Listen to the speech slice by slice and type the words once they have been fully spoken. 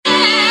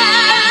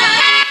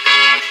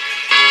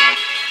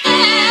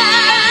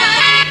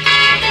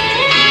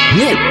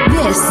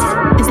This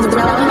is the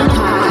Relevant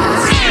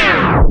Podcast.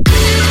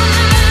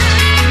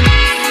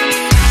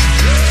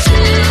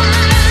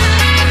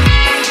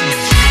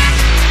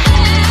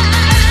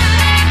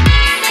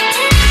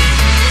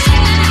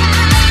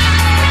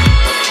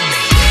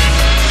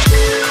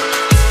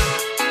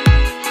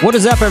 What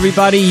is up,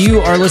 everybody? You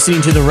are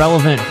listening to the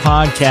Relevant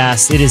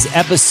Podcast. It is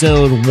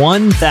episode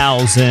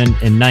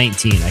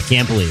 1019. I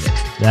can't believe it.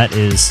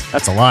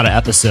 That's a lot of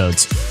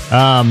episodes.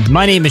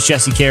 My name is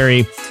Jesse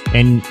Carey,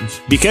 and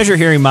because you're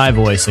hearing my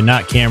voice and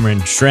not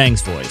Cameron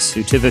Strang's voice,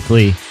 who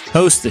typically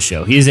hosts the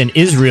show, he is in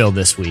Israel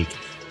this week.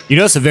 You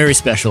know, it's a very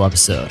special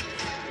episode.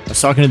 I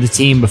was talking to the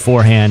team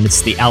beforehand.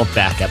 It's the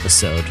Outback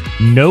episode.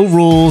 No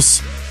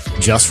rules,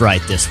 just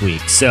right this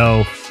week.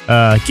 So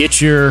get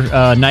your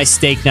nice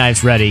steak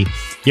knives ready.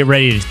 Get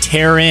ready to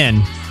tear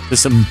in to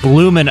some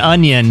bloomin'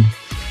 onion.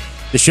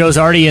 The show's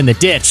already in the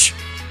ditch.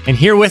 And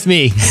here with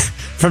me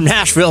from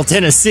Nashville,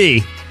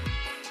 Tennessee,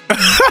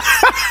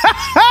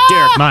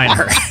 Derek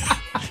Miner.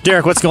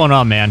 Derek, what's going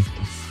on, man?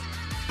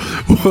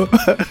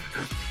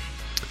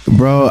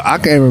 Bro, I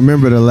can't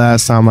remember the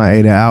last time I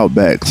ate at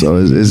Outback, so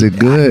is it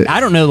good?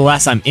 I don't know the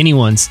last time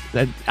anyone's...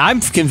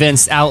 I'm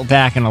convinced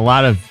Outback and a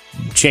lot of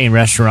chain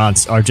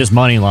restaurants are just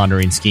money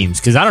laundering schemes,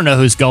 because I don't know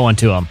who's going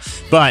to them.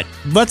 But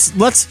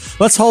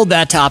let's hold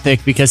that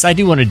topic, because I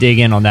do want to dig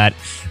in on that.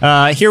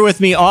 Here with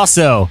me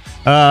also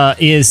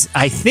is,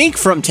 I think,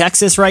 from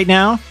Texas right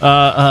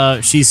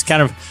now. She's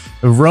kind of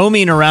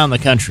roaming around the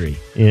country.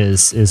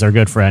 Is our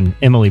good friend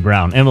Emily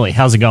Brown. Emily,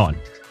 how's it going?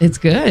 It's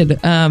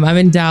good. I'm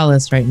in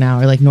Dallas right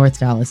now, or like North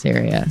Dallas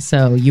area.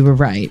 So you were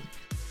right.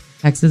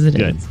 Texas it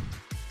is.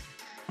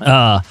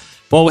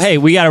 Well, hey,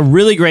 we got a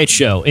really great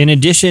show. In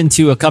addition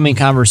to a coming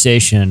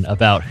conversation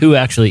about who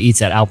actually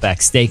eats at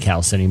Outback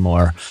Steakhouse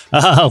anymore,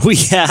 we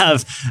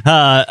have,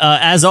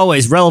 as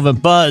always,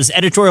 Relevant Buzz,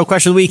 Editorial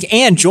Question of the Week,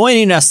 and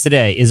joining us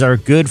today is our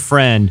good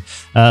friend,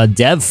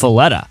 Deb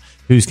Fileta,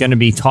 who's going to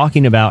be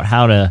talking about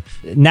how to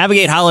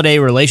navigate holiday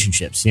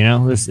relationships. You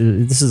know, this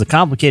is a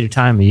complicated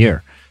time of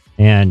year,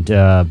 and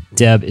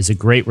Deb is a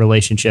great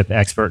relationship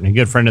expert and a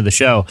good friend of the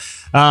show.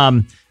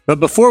 But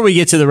before we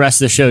get to the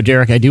rest of the show,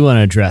 Derek, I do want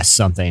to address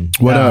something.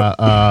 What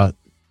up?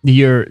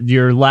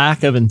 Your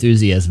lack of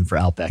enthusiasm for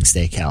Outback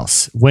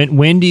Steakhouse.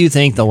 When do you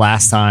think the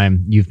last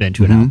time you've been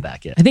to an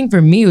Outback is? I think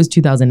for me it was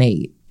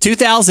 2008.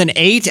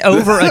 2008,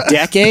 over a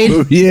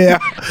decade? Yeah.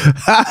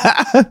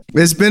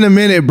 It's been a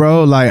minute,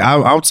 bro. Like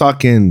I'm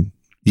talking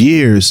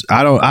years.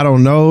 I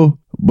don't know,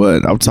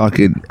 but I'm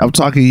talking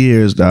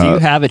years, dog. Do you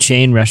have a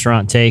chain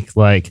restaurant take?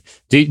 Like,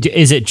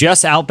 is it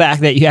just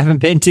Outback that you haven't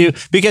been to?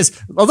 Because,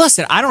 well,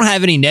 listen, I don't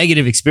have any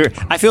negative experience.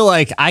 I feel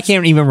like I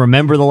can't even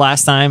remember the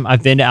last time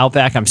I've been to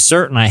Outback. I'm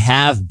certain I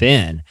have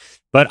been,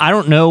 but I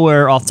don't know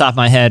where off the top of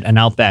my head an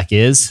Outback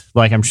is.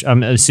 Like,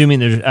 I'm assuming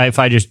there's, if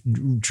I just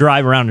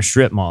drive around the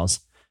strip malls.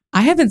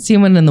 I haven't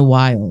seen one in the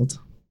wild.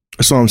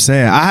 That's what I'm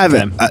saying. I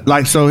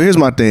haven't so here's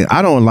my thing.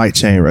 I don't like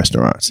chain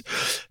restaurants.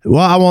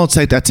 Well, I won't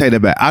take that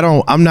back.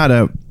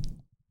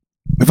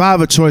 If I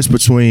have a choice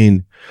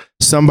between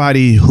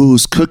somebody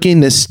who's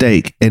cooking this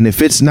steak, and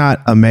if it's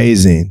not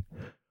amazing,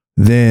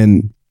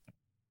 then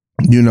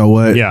you know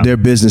what? Yeah. Their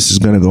business is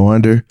going to go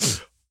under.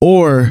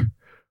 Or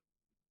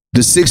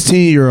the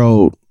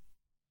 16-year-old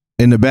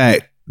in the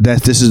back,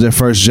 that this is their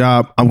first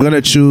job, I'm going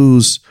to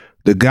choose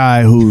the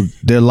guy who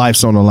their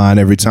life's on the line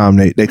every time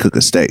they cook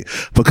a steak,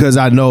 because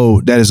I know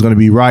that it's going to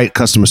be right.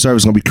 Customer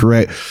service is going to be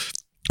correct.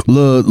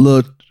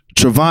 Little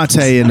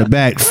Travante in the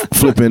back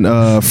flipping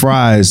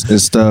fries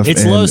and stuff.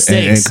 It's low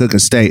stakes and cooking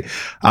steak.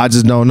 I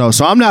just don't know.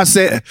 So I'm not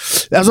saying,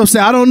 that's what I'm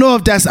saying. I don't know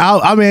if that's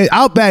out. I mean,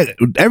 Outback,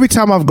 every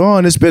time I've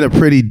gone, it's been a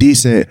pretty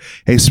decent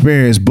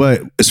experience.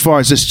 But as far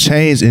as just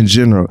chains in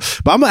general,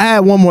 but I'm gonna add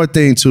one more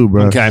thing too,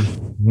 bro. Okay.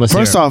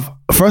 First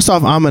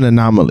off, I'm an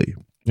anomaly.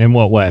 In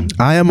what way?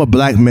 I am a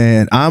black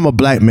man. I'm a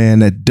black man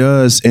that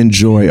does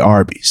enjoy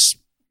Arby's.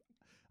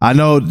 I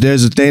know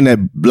there's a thing that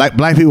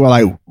black people are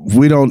like,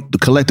 we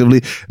don't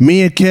collectively.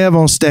 Me and Kev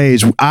on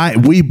stage,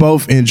 we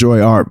both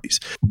enjoy Arby's.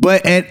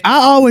 But I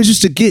always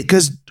used to get,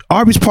 because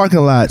Arby's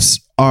parking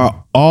lots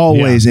are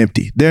always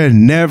empty.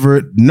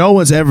 No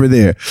one's ever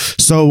there.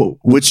 So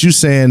what you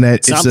saying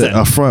that it's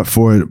a front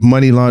for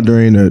money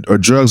laundering or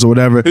drugs or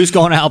whatever. Who's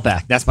going to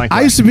Outback? That's my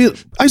question.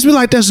 I used to be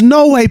like, there's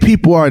no way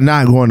people are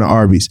not going to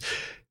Arby's.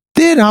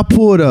 Then I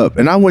pulled up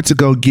and I went to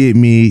go get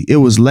me. It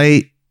was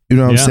late. You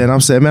know what I'm saying? I'm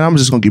saying, man, I'm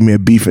just going to give me a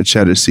beef and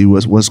cheddar to see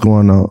what's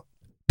going on.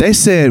 They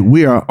said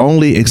we are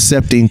only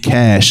accepting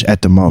cash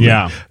at the moment.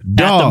 Yeah,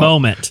 dog, at the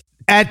moment.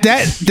 At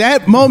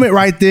that moment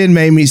right then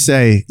made me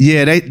say,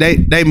 yeah,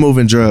 they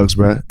moving drugs,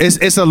 bro.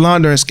 It's a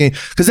laundering scheme,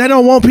 because they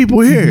don't want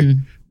people here.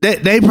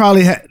 Mm-hmm. They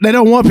probably they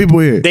don't want people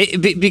here.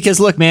 Because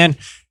look, man,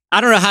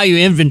 I don't know how you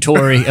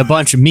inventory a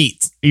bunch of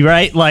meat,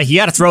 right? Like, you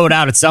got to throw it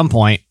out at some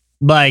point.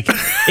 Like,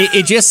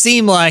 it just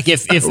seemed like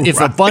if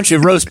right. a bunch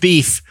of roast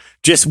beef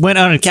just went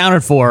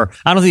unaccounted for,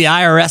 I don't think the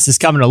IRS is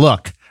coming to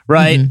look,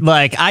 right?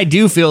 Like I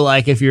do feel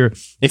like if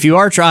you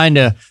are trying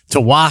to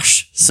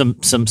wash some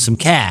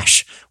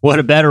cash, what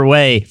a better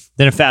way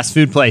than a fast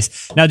food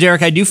place. Now,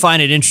 Derek, I do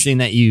find it interesting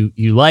that you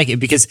like it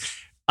because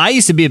I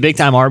used to be a big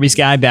time Arby's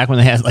guy back when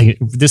they had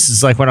this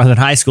is like when I was in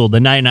high school, the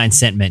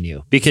 99-cent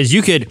menu, because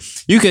you could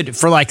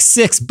for like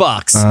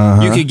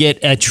 $6, you could get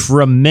a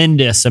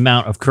tremendous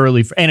amount of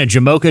curly and a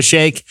Jamocha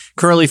shake,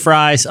 curly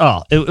fries.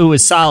 Oh, it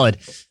was solid.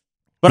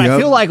 But I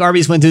feel like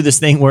Arby's went through this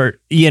thing where,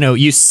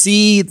 you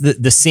see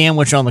the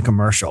sandwich on the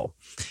commercial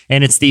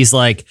and it's these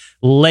like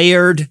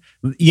layered,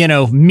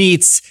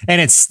 meats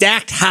and it's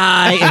stacked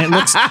high and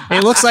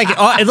it looks like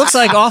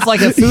off like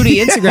a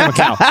foodie Instagram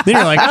account. Then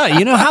you're like,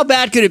 oh, how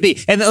bad could it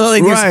be? And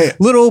like there's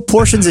little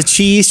portions of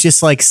cheese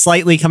just like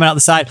slightly coming out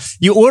the side.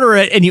 You order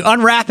it and you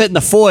unwrap it in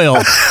the foil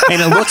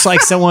and it looks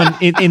like someone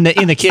in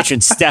the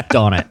kitchen stepped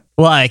on it.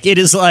 Like it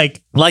is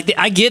like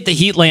I get the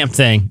heat lamp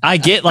thing. I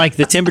get like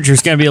the temperature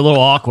is going to be a little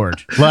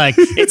awkward. Like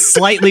it's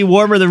slightly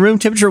warmer than room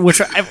temperature, which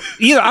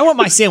I want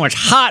my sandwich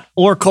hot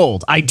or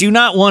cold. I do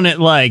not want it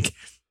like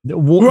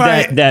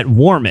that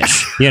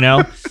warmish,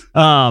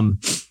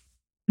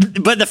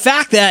 But the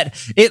fact that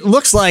it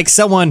looks like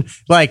someone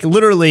like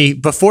literally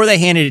before they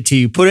handed it to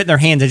you, put it in their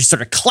hands and just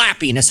started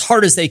clapping as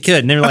hard as they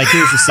could. And they're like,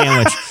 here's your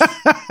sandwich.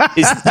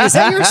 Is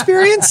that your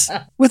experience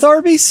with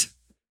Arby's?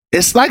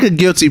 It's like a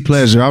guilty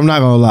pleasure. I'm not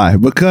going to lie,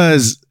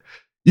 because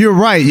you're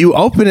right. You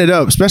open it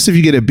up, especially if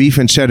you get a beef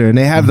and cheddar, and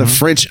they have the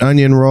French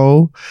onion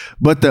roll,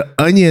 but the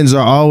onions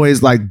are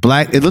always like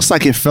black. It looks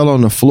like it fell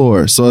on the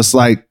floor. So it's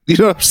like, you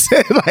know what I'm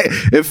saying? Like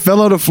it fell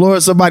on the floor.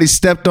 Somebody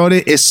stepped on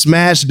it. It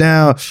smashed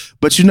down.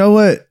 But you know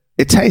what?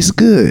 It tastes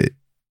good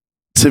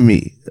to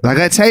me. Like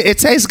it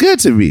tastes good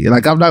to me.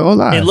 Like I'm not going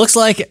to lie. It looks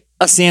like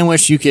a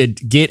sandwich you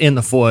could get in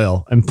the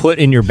foil and put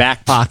in your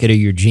back pocket of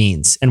your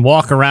jeans and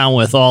walk around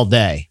with all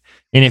day.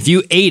 And if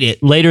you ate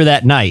it later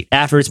that night,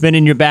 after it's been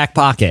in your back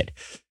pocket,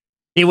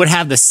 it would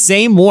have the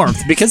same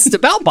warmth because it's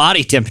about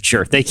body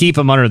temperature. They keep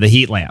them under the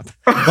heat lamp.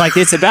 Like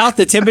it's about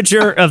the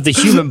temperature of the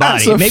human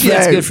body. Maybe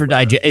that's good for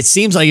digestion. It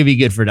seems like it'd be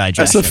good for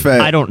digestion. That's a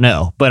fact. I don't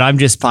know, but I'm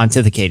just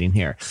pontificating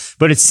here.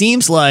 But it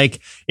seems like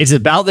it's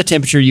about the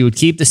temperature you would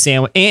keep the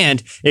sandwich.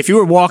 And if you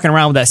were walking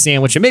around with that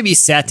sandwich and maybe you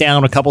sat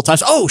down a couple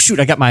times, oh shoot,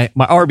 I got my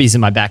Arby's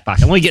in my back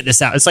pocket. Let me get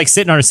this out. It's like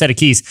sitting on a set of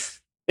keys.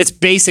 It's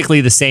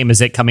basically the same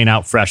as it coming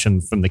out fresh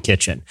from the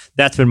kitchen.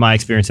 That's been my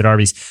experience at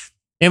Arby's.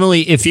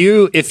 Emily, if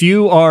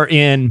you are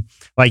in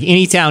like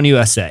any town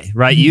USA,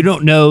 right? You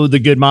don't know the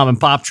good mom and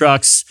pop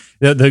trucks,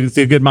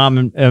 the good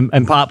mom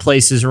and pop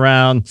places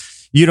around.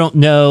 You don't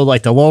know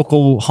like the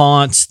local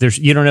haunts.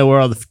 You don't know where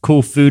all the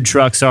cool food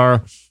trucks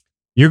are.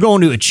 You're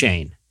going to a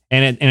chain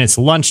and it's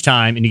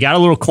lunchtime and you got a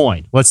little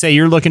coin. Let's say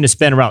you're looking to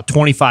spend about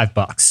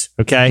 $25.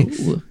 Okay.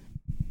 Ooh.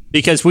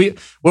 Because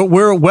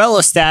we're well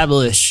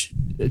established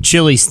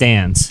chili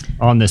stands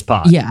on this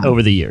pod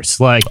over the years.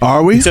 Like,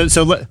 are we? So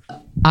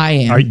I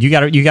am. You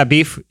got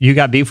beef? You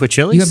got beef with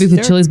Chili's? You got beef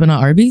with Chili's, but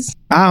not Arby's?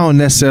 I don't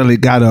necessarily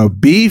got a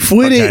beef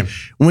with it.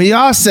 When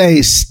y'all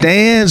say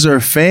stands or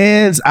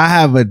fans, I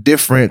have a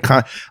different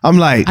I'm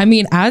like, I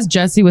mean, as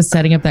Jesse was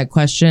setting up that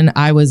question,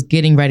 I was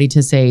getting ready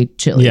to say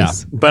Chili's. Yeah,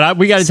 but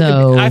we got to.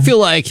 So, I feel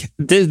like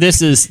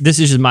this is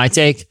just my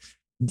take.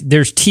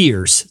 There's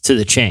tiers to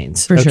the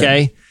chains. For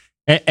okay.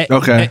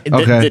 Sure.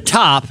 The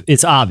top,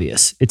 it's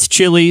obvious. It's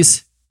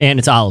Chili's and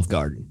it's Olive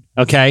Garden.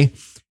 Okay.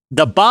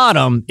 The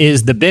bottom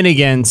is the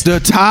Bennigan's.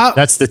 The top.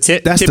 That's the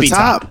tip. That's tippy the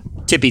top.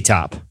 Tippy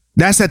top.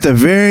 That's at the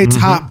very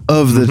top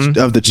of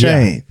the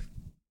chain.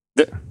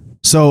 Yeah.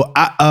 So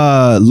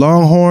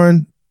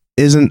Longhorn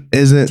isn't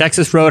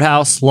Texas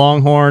Roadhouse,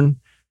 Longhorn,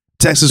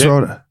 Texas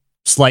Roadhouse.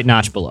 Slight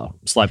notch below.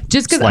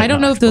 Just because I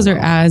don't know if those are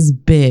as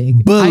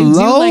big. Below? I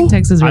do like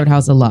Texas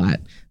Roadhouse a lot.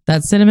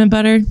 That cinnamon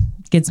butter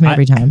gets me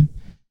every time.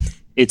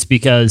 It's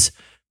because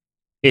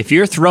if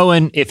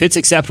it's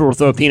acceptable to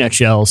throw peanut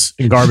shells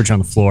and garbage on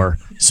the floor,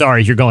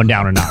 sorry, you're going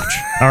down a notch.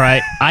 All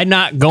right. I'm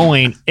not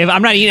eating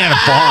at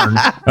a barn.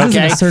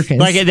 Okay. This is a circus.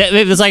 Like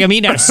it's like I'm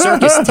eating at a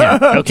circus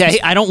tent. Okay.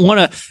 I don't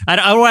want to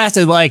have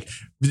to like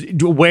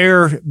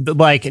wear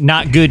like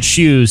not good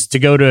shoes to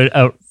go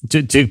to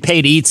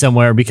pay to eat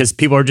somewhere because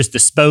people are just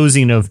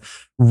disposing of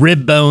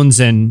rib bones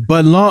and.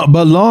 But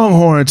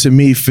Longhorn to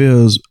me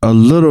feels a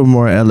little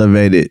more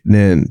elevated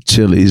than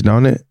Chili's,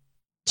 don't it?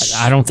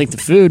 I don't think the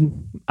food.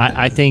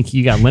 I think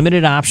you got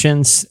limited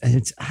options.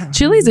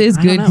 Chili's is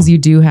good because you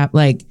do have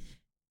like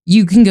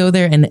you can go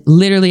there and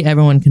literally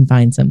everyone can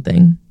find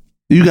something.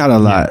 You got a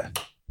lot.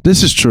 Yeah.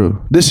 This is true.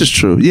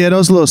 Yeah,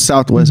 those little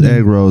Southwest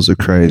egg rolls are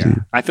crazy. Yeah.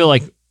 I feel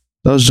like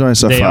those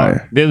joints are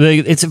fire.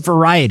 It's a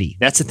variety.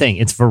 That's the thing.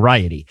 It's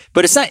variety,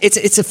 but it's not.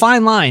 It's a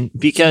fine line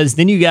because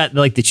then you got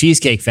like the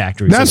Cheesecake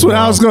Factory. That's what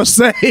I was gonna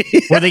say.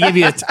 where they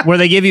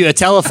give you a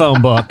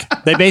telephone book.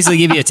 They basically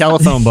give you a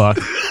telephone book.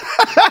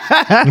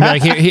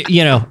 Like here's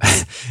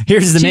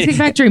the Cheesecake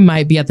Factory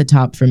might be at the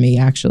top for me.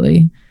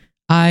 Actually,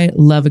 I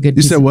love a good.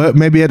 You said what?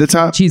 Maybe at the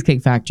top.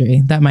 Cheesecake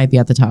Factory. That might be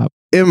at the top.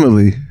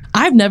 Emily,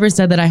 I've never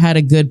said that I had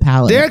a good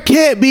palate. There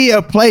can't be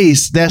a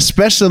place that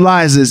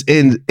specializes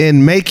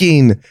in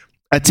making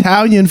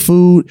Italian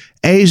food,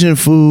 Asian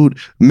food,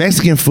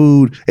 Mexican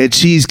food, and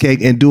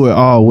cheesecake and do it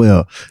all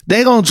well.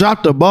 They gonna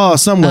drop the ball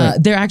somewhere.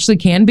 There actually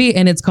can be,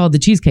 and it's called the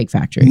Cheesecake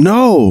Factory.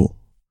 No.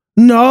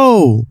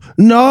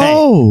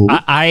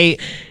 Hey,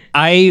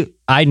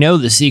 I know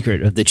the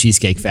secret of the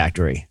Cheesecake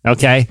Factory.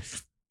 Okay,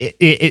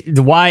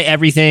 why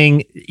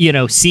everything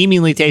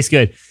seemingly tastes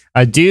good.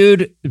 A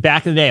dude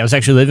back in the day, I was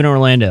actually living in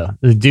Orlando.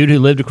 The dude who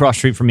lived across the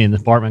street from me in the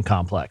apartment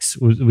complex,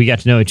 we got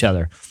to know each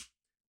other.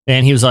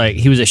 And he was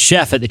a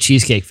chef at the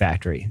Cheesecake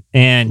Factory.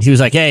 And he was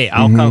like, hey,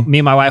 I'll come, me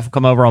and my wife will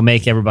come over. I'll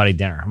make everybody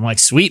dinner. I'm like,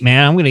 sweet,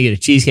 man, I'm going to get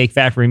a Cheesecake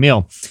Factory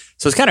meal.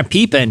 So it's kind of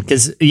peeping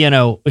because,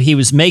 he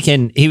was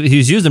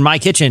using my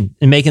kitchen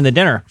and making the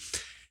dinner.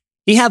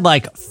 He had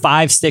like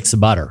 5 sticks of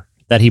butter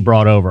that he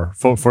brought over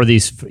for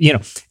these,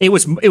 it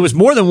was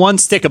more than 1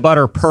 stick of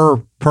butter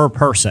per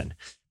person.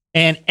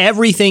 And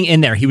everything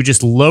in there, he was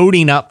just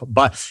loading up.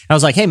 But I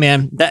was like, hey,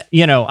 man, that,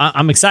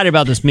 I'm excited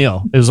about this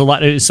meal. It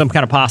was some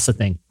kind of pasta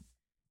thing.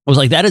 I was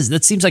like,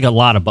 that seems like a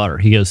lot of butter.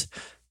 He goes,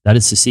 that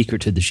is the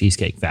secret to the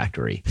Cheesecake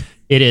Factory.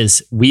 It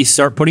is, we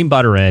start putting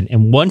butter in,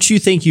 and once you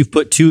think you've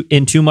put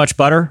too much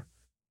butter,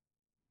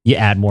 you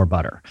add more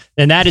butter.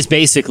 And that is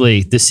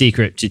basically the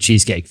secret to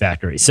Cheesecake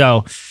Factory.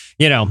 So,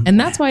 And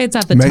that's why it's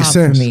at the top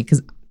for me,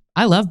 because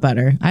I love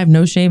butter. I have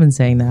no shame in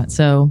saying that.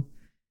 So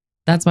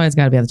that's why it's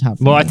got to be at the top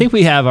for me. I think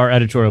we have our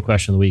editorial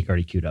question of the week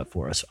already queued up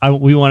for us.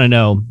 We want to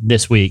know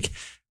this week,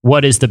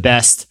 what is the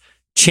best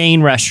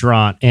chain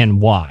restaurant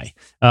and why?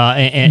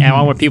 And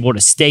I want people to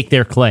stake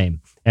their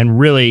claim and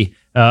really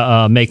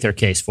make their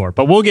case for it.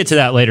 But we'll get to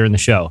that later in the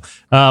show.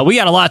 We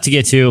got a lot to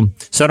get to,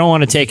 so I don't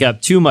want to take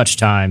up too much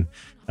time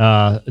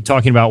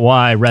talking about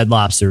why Red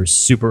Lobster is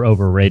super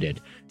overrated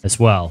as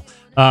well.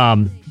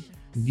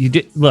 You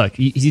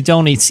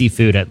don't eat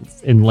seafood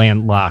in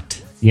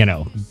landlocked.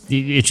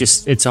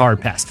 It's a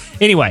hard pass.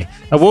 Anyway,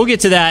 we'll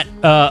get to that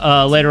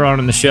later on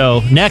in the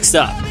show. Next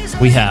up,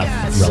 we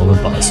have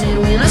Relevant Buzz.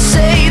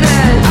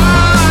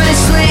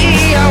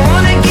 I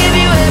want to give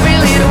you every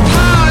little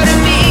part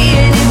of me,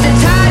 and if the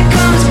tide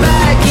comes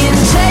back and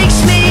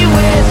takes me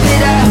with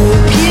it, I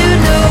hope you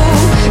know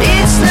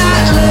it's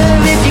not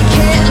love if you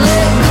can't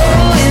let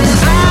go. And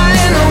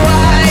I know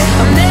why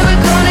I'm never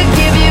gonna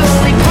give you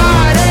only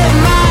part of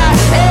my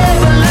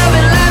ever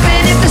loving life,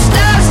 and if the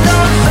stars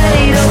don't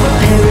fade over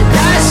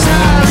paradise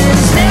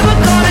islands, never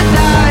gonna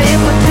die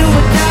if I do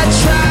without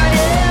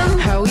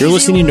trying. You're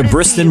listening to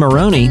Briston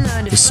Maroney.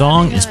 The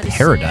song is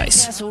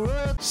Paradise.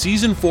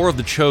 Season 4 of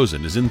The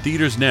Chosen is in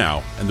theaters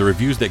now, and the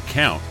reviews that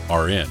count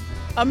are in.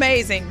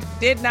 Amazing.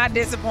 Did not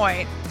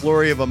disappoint.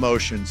 Flurry of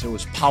emotions. It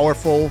was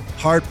powerful,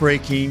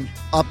 heartbreaking,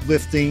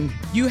 uplifting.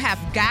 You have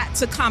got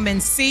to come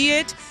and see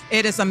it.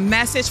 It is a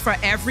message for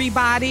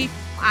everybody.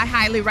 I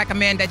highly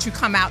recommend that you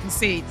come out and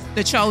see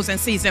The Chosen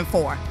Season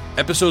 4.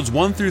 Episodes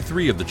 1 through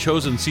 3 of The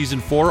Chosen Season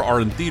 4 are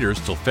in theaters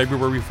till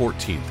February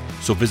 14th.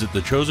 So visit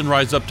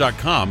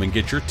thechosenriseup.com and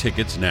get your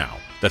tickets now.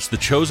 That's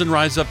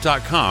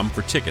thechosenriseup.com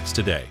for tickets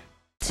today.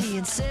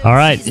 All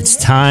right, it's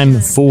time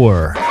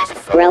for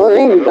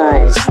Relevant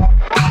Buzz.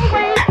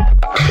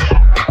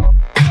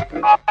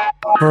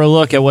 For a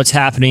look at what's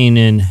happening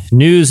in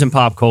news and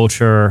pop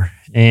culture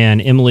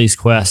and Emily's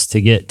quest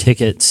to get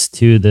tickets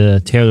to the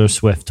Taylor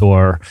Swift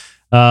tour.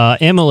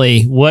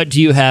 Emily, what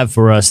do you have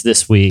for us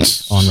this week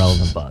on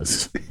Relevant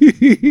Buzz?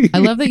 I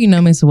love that you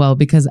know me so well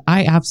because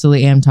I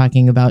absolutely am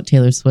talking about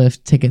Taylor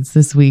Swift tickets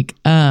this week.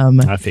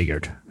 I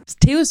figured.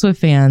 Taylor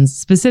Swift fans,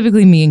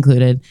 specifically me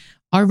included,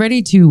 are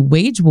ready to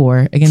wage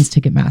war against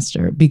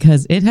Ticketmaster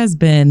because it has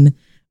been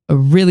a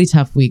really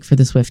tough week for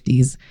the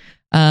Swifties.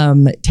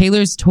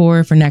 Taylor's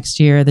tour for next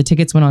year, the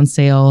tickets went on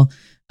sale.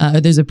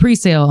 There's a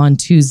pre-sale on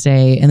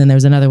Tuesday, and then there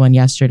was another one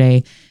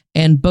yesterday.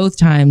 And both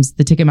times,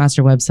 the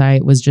Ticketmaster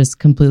website was just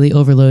completely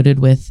overloaded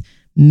with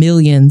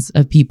millions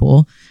of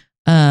people.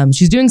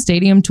 She's doing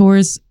stadium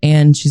tours,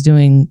 and she's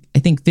doing, I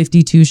think,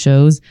 52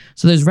 shows.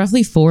 So there's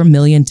roughly 4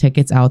 million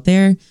tickets out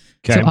there.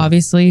 Okay. So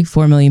obviously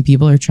 4 million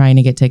people are trying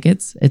to get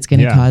tickets. It's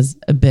going to cause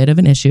a bit of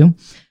an issue.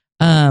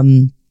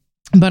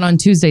 But on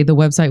Tuesday, the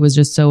website was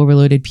just so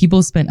overloaded.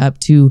 People spent up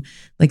to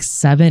like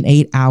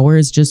 7-8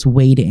 hours just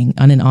waiting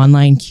on an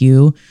online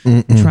queue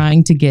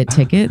trying to get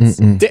tickets.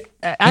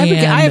 I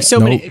have so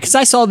many, because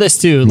I saw this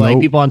too. Like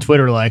people on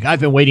Twitter, like, I've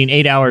been waiting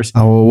 8 hours.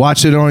 I will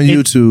watch it on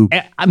YouTube.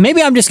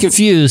 Maybe I'm just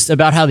confused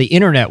about how the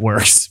internet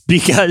works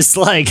because,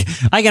 like,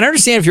 I can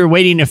understand if you're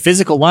waiting in a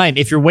physical line.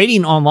 If you're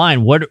waiting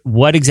online,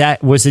 what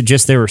exact was it?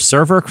 Just their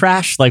server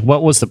crash? Like,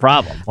 what was the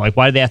problem? Like,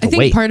 why did they have to wait? I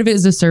think part of it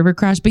is a server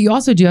crash, but you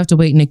also do have to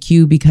wait in a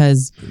queue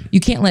because you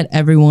can't let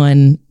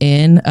everyone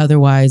in.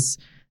 Otherwise,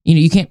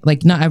 you can't,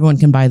 like, not everyone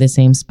can buy the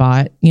same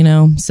spot,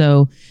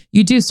 So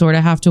you do sort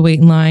of have to wait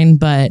in line,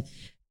 but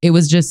it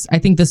was just, I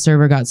think the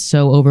server got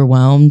so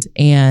overwhelmed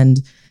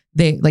and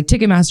they, like,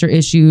 Ticketmaster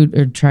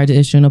tried to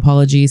issue an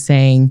apology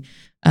saying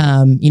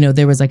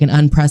There was like an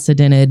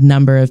unprecedented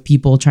number of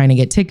people trying to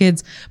get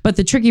tickets. But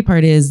the tricky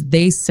part is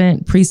they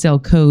sent pre-sale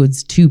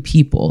codes to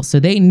people. So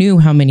they knew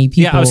how many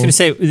people. Yeah, I was going to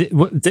say,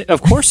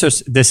 of course,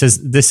 this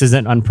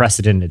isn't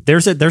unprecedented.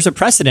 There's a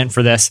precedent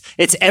for this.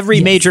 It's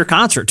every major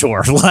concert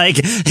tour. Like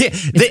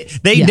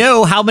they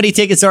know how many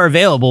tickets are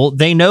available.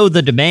 They know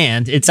the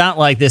demand. It's not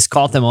like this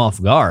caught them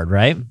off guard,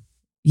 right?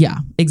 Yeah,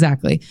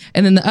 exactly.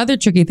 And then the other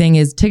tricky thing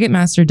is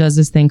Ticketmaster does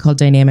this thing called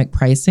dynamic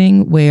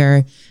pricing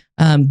where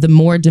the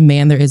more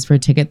demand there is for a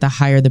ticket, the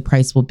higher the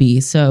price will be.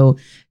 So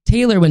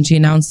Taylor, when she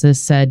announced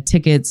this, said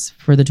tickets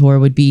for the tour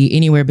would be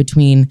anywhere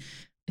between,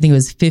 I think it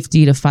was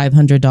 $50 to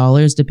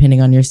 $500,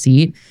 depending on your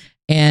seat.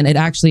 And it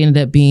actually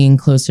ended up being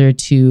closer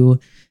to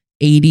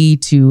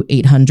 $80 to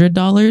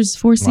 $800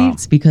 for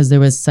seats because there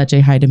was such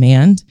a high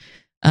demand.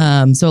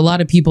 So a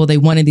lot of people, they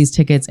wanted these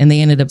tickets and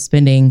they ended up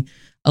spending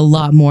a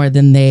lot more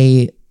than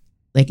they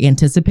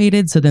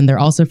anticipated. So then they're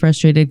also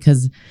frustrated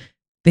because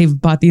they've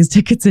bought these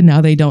tickets and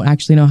now they don't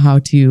actually know how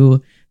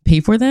to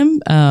pay for them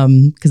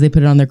because they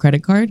put it on their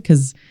credit card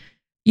because,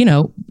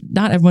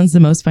 not everyone's the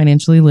most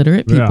financially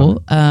literate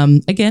people.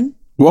 Again.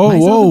 Whoa.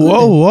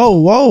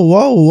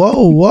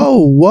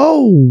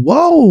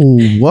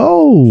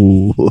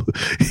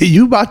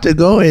 You about to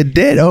go in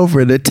debt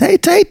over the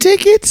Tay-Tay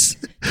tickets?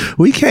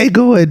 We can't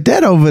go in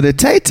debt over the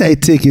Tay-Tay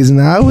tickets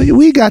now.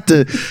 We got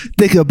to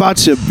think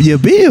about your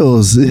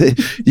bills.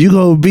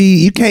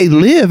 You can't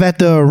live at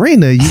the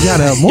arena. You got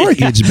a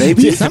mortgage,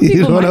 baby. Some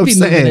people might be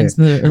moving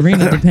into the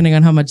arena depending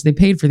on how much they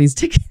paid for these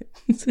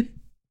tickets.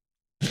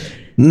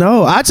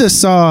 No, I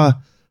just saw,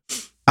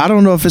 I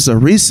don't know if it's a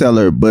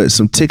reseller, but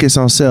some tickets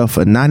on sale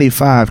for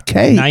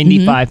 $95,000.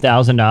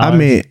 $95,000. I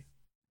mean,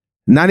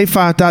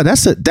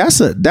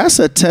 $95,000. That's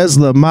a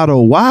Tesla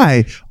Model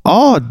Y,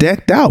 all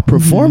decked out,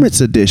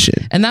 performance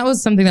edition. And that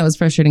was something that was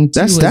frustrating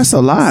too. That's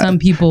a lot. Some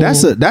people.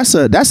 That's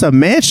a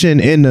mansion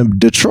in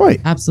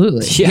Detroit.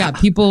 Absolutely. Yeah.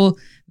 People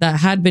that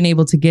had been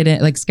able to get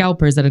it, like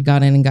scalpers that had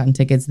gone in and gotten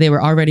tickets, they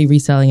were already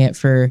reselling it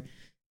for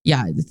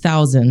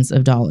thousands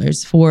of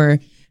dollars for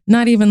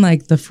not even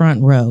like the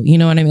front row. You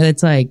know what I mean?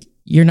 It's like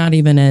you're not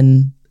even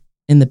in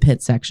the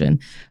pit section.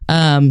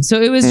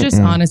 So it was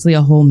just honestly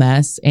a whole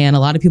mess. And a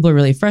lot of people are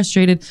really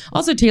frustrated.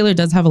 Also, Taylor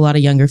does have a lot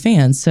of younger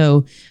fans.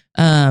 So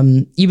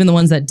even the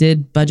ones that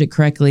did budget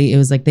correctly, it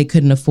was like they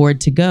couldn't afford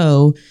to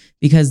go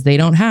because they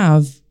don't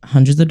have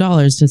hundreds of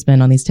dollars to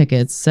spend on these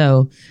tickets.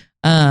 So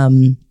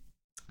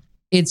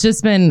it's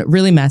just been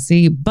really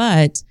messy.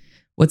 But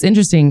what's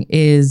interesting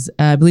is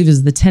I believe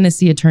is the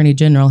Tennessee Attorney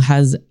General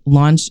has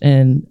launched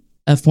a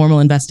formal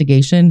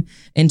investigation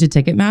into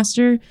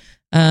Ticketmaster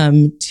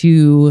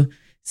to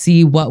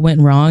see what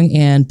went wrong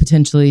and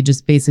potentially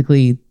just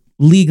basically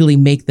legally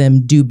make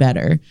them do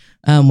better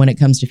when it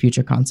comes to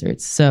future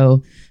concerts.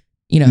 So,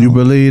 you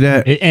believe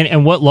that?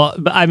 And what law?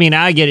 I mean,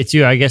 I get it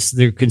too. I guess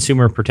the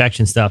consumer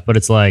protection stuff, but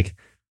it's like,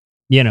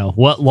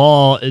 what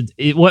law?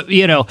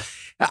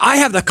 I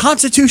have the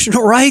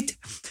constitutional right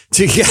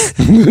to get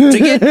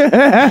tickets.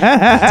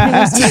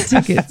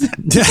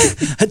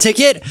 to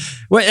get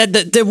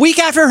the week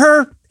after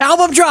her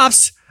album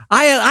drops.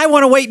 I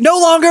want to wait no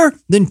longer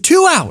than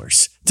 2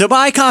 hours to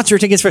buy concert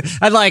tickets for.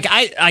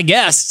 I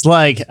guess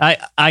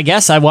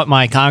I want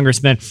my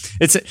congressman.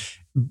 It's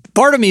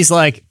part of me is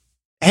like,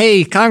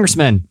 hey,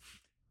 congressman,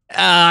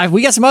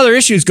 we got some other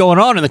issues going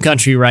on in the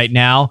country right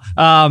now.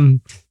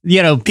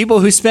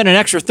 People who spend an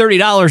extra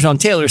 $30 on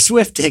Taylor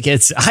Swift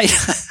tickets.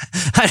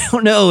 I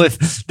don't know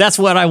if that's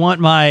what I want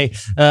my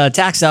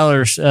tax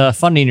dollars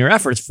funding your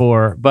efforts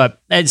for.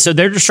 So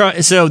they're just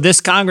trying. So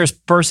this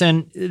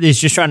congressperson is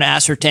just trying to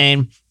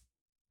ascertain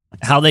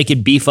how they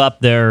could beef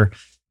up their,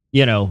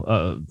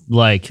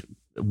 website.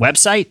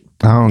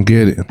 I don't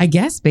get it. I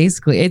guess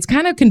basically it's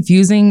kind of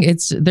confusing.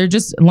 They're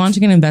just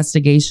launching an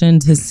investigation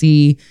to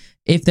see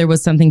if there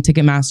was something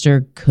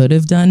Ticketmaster could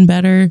have done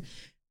better.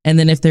 And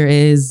then if there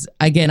is,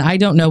 again, I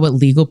don't know what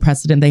legal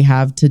precedent they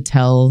have to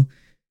tell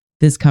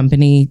this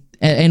company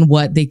and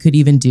what they could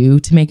even do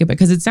to make it,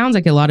 because it sounds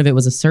like a lot of it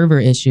was a server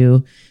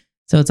issue.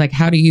 So it's like,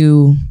 how do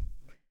you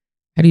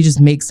just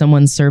make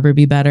someone's server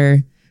be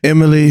better?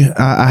 Emily,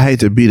 I hate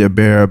to be the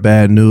bearer of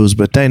bad news,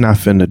 but they not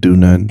finna do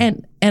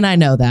nothing. And I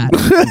know that.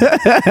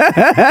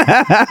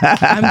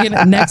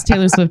 Next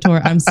Taylor Swift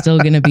tour, I'm still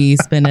gonna be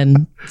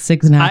spending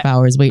 6.5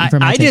 hours waiting for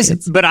my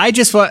tickets. I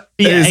just want,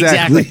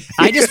 exactly.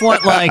 I just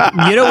want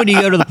when you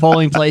go to the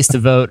polling place to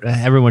vote,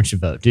 everyone should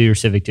vote. Do your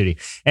civic duty.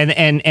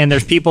 And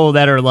there's people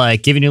that are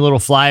like giving you little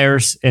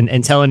flyers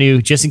and telling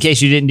you just in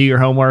case you didn't do your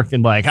homework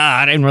and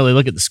I didn't really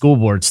look at the school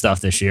board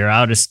stuff this year.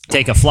 I'll just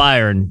take a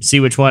flyer and see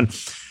which one.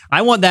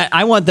 I want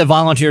the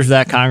volunteers of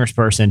that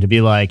congressperson to be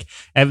like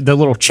the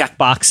little check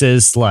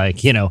boxes,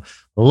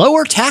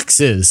 lower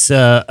taxes,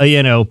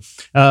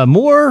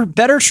 more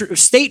better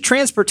state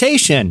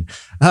transportation,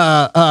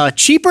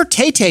 cheaper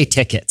Tay-Tay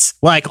tickets,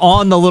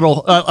 on the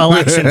little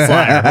election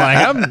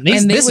flyer.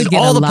 This is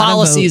all the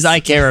policies I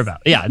care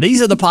about. Yeah,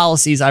 these are the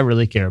policies I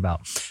really care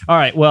about. All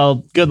right,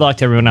 well, good luck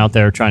to everyone out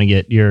there trying to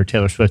get your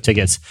Taylor Swift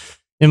tickets.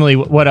 Emily,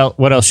 what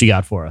else you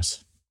got for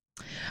us?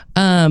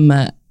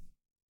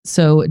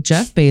 So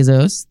Jeff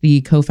Bezos,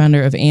 the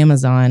co-founder of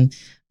Amazon,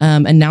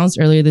 announced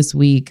earlier this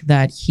week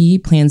that he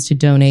plans to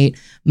donate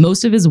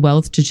most of his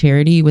wealth to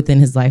charity within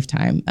his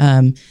lifetime.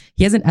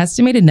 He has an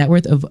estimated net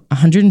worth of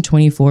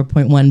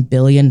 $124.1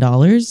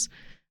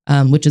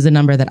 billion, which is a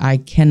number that I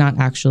cannot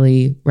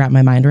actually wrap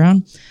my mind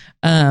around.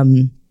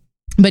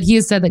 But he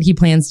has said that he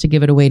plans to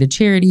give it away to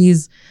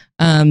charities,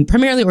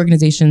 primarily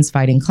organizations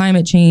fighting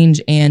climate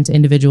change and to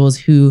individuals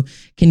who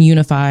can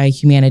unify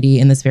humanity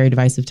in this very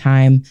divisive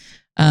time.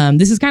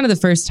 This is kind of the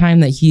first time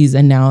that he's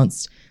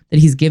announced that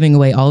he's giving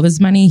away all of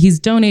his money. He's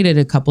donated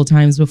a couple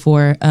times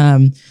before,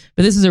 but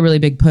this is a really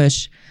big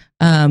push.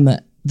 The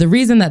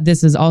reason that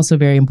this is also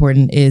very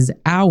important is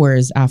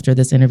hours after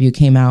this interview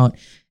came out,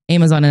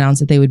 Amazon announced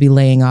that they would be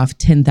laying off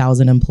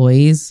 10,000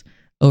 employees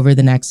over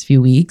the next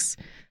few weeks.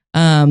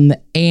 And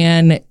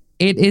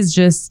it is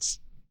just,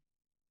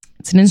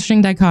 it's an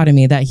interesting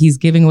dichotomy that he's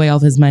giving away all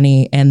of his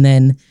money and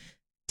then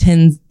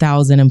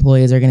 10,000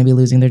 employees are going to be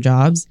losing their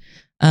jobs.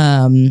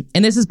 And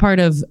this is part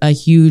of a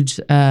huge,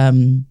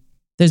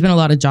 there's been a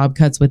lot of job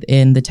cuts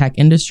within the tech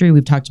industry.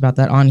 We've talked about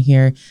that on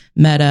here.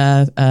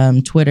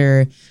 Meta,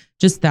 Twitter,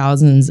 just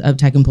thousands of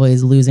tech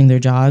employees losing their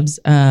jobs.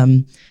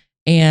 And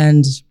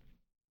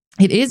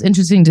it is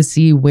interesting to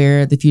see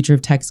where the future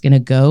of tech is going to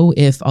go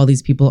if all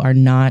these people are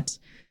not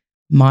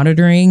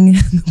monitoring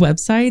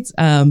websites.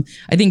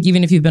 I think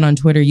even if you've been on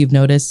Twitter, you've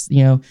noticed,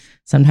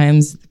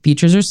 sometimes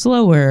features are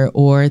slower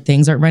or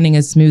things aren't running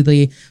as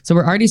smoothly. So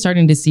we're already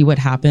starting to see what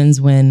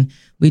happens when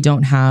we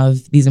don't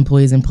have these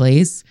employees in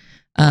place.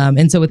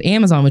 And so with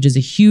Amazon, which is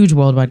a huge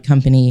worldwide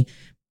company,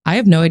 I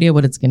have no idea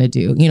what it's going to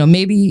do.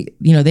 Maybe,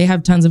 they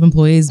have tons of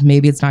employees.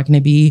 Maybe it's not going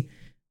to be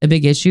a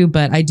big issue,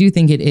 but I do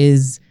think it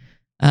is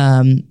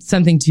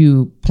something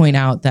to point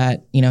out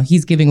that,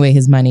 he's giving away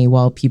his money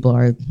while people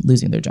are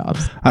losing their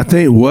jobs. I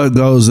think what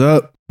goes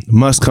up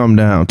must come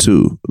down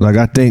too. Like,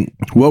 I think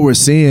what we're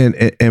seeing,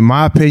 in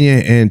my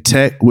opinion, in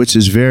tech, which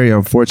is very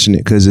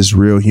unfortunate because it's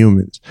real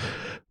humans,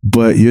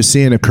 but you're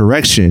seeing a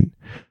correction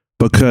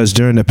because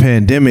during the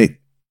pandemic,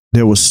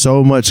 there was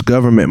so much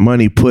government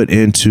money put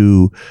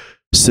into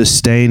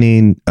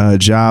sustaining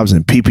jobs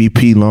and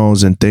PPP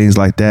loans and things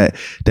like that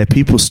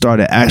people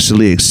started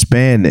actually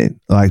expanding.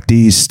 Like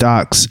these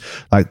stocks,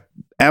 like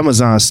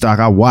Amazon stock,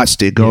 I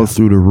watched it go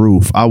through the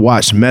roof. I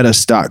watched Meta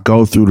stock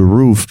go through the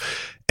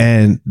roof,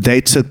 and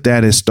they took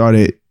that and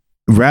started,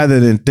 rather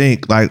than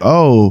think like,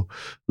 oh,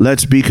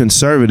 let's be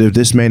conservative,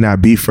 this may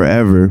not be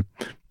forever.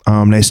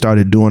 They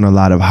started doing a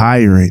lot of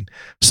hiring.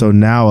 So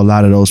now a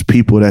lot of those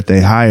people that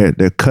they hired,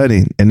 they're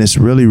cutting. And it's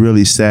really,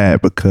 really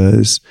sad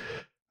because,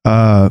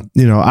 I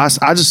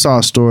just saw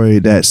a story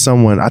that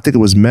someone, I think it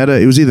was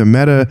either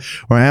Meta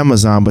or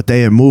Amazon, but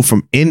they had moved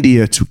from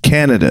India to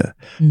Canada.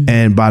 Mm-hmm.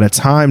 And by the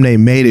time they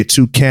made it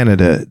to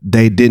Canada,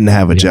 they didn't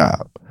have a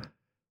job.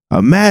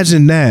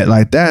 Imagine that.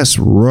 Like, that's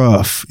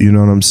rough. You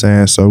know what I'm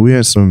saying? So we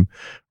had some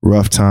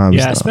rough times.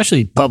 Yeah,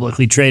 especially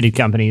publicly traded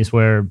companies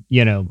where,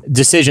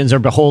 decisions are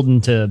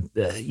beholden to,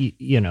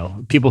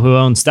 people who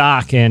own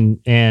stock and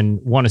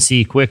want to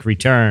see quick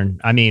return.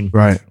 I mean,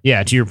 right.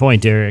 Yeah, to your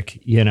point, Derek,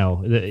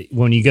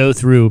 when you go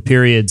through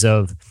periods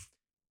of,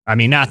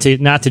 not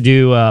to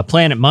do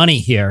Planet Money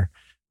here,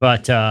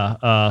 but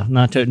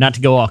not to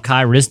go all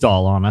Kai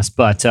Rizdal on us,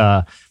 but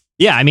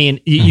yeah,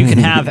 you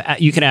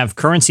can have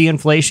currency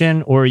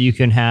inflation, or you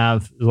can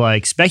have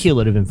like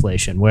speculative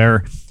inflation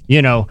where,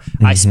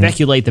 I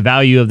speculate the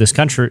value of this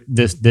country,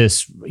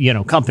 this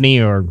company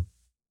or,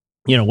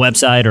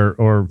 website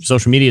or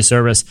social media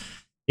service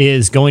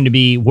is going to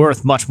be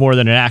worth much more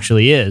than it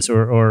actually is,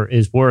 or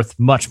is worth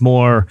much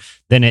more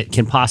than it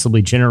can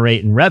possibly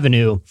generate in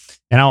revenue.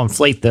 And I'll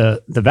inflate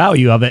the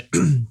value of it,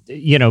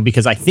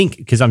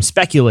 because I'm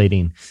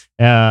speculating.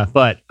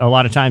 But a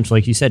lot of times,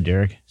 like you said,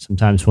 Derek,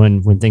 sometimes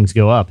when things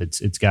go up,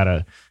 it's got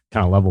to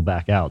kind of level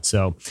back out.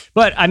 So,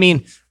 but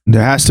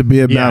there has to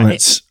be a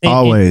balance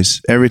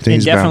always.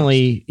 Everything's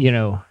definitely,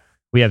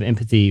 we have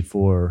empathy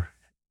for,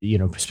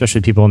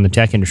 especially people in the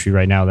tech industry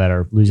right now that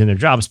are losing their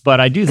jobs. But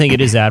I do think it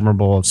is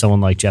admirable of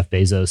someone like Jeff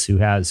Bezos, who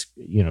has,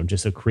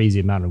 just a crazy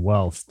amount of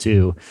wealth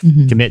to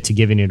commit to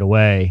giving it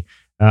away.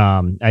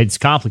 It's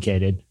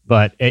complicated,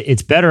 but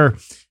it's better.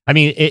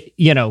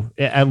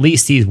 At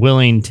least he's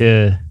willing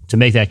to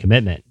make that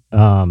commitment.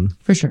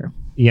 For sure.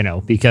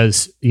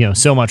 Because,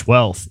 so much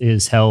wealth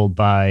is held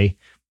by,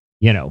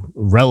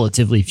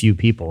 relatively few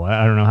people.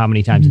 I don't know how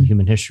many times in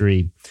human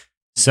history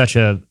such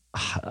a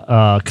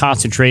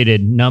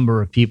concentrated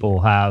number of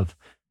people have,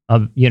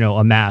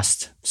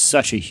 amassed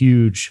such a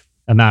huge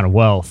amount of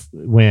wealth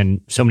when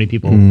so many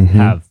people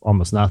have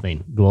almost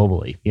nothing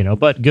globally,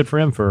 but good for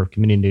him for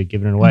committing to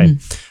giving it away.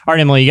 All right,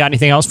 Emily, you got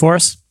anything else for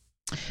us?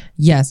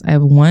 Yes, I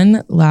have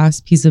one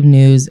last piece of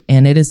news,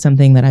 and it is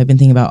something that I've been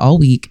thinking about all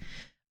week.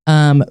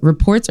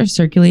 Reports are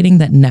circulating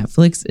that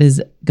Netflix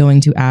is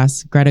going to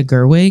ask Greta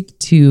Gerwig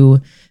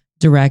to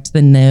direct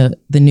the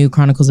new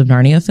Chronicles of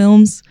Narnia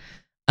films.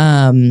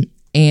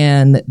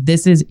 And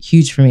this is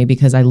huge for me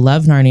because I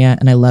love Narnia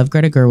and I love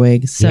Greta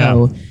Gerwig.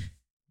 So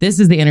this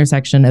is the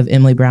intersection of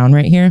Emily Brown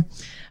right here.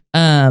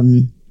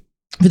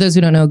 For those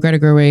who don't know, Greta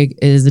Gerwig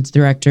is the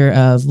director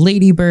of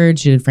Lady Bird.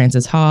 She did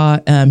Frances Ha.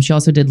 She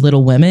also did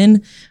Little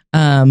Women,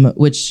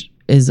 which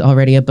is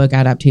already a book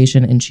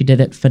adaptation, and she did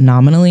it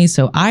phenomenally.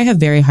 So I have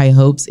very high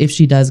hopes if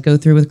she does go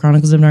through with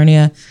Chronicles of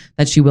Narnia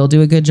that she will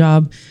do a good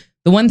job.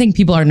 The one thing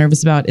people are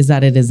nervous about is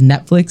that it is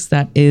Netflix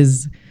that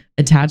is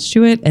attached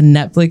to it, and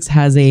Netflix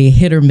has a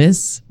hit or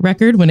miss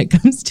record when it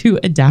comes to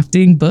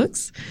adapting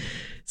books.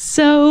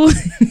 So,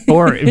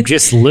 or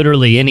just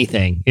literally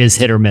anything is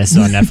hit or miss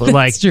on Netflix.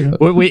 Like, true.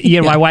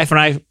 My wife and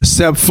I,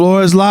 except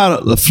Floor's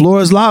Lava. The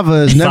Floor's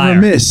Lava is fire,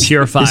 never missed.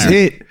 Pure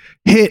fire.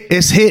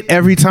 It's hit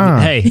every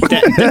time. Hey,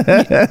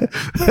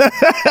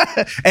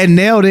 and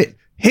nailed it.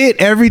 Hit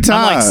every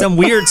time. Like some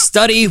weird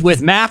study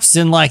with maps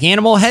and like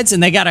animal heads,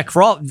 and they got to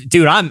crawl.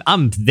 Dude,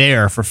 I'm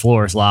there for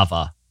Floor's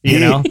Lava. You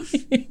know,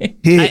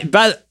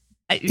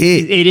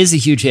 it is a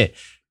huge hit.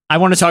 I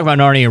want to talk about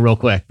Narnia real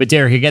quick, but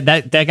Derek,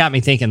 that got me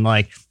thinking.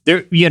 Like,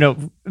 there,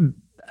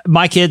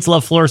 my kids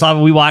love Floor's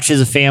Lava. We watch it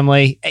as a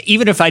family.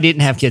 Even if I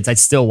didn't have kids, I'd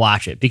still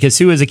watch it because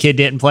who as a kid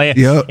didn't play it?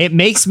 Yep. It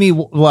makes me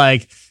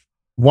like,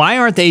 why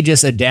aren't they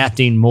just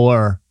adapting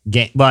more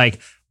game?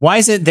 Like, why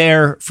isn't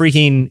there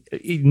freaking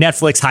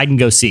Netflix hide and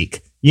go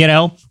seek? You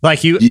know,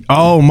 like you.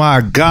 Oh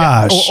my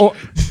gosh,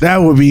 that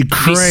would be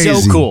crazy. Be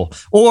so cool.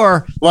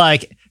 Or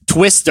like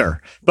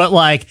Twister, but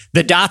like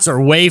the dots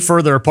are way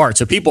further apart,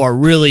 so people are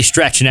really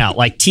stretching out.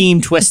 Like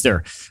Team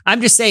Twister. I'm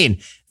just saying,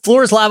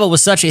 Floor's Lava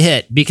was such a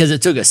hit because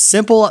it took a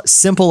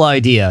simple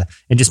idea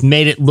and just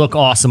made it look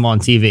awesome on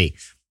TV.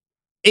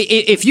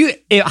 If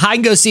hide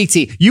and go seek,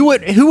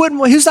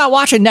 who's not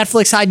watching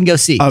Netflix hide and go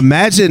seek?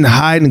 Imagine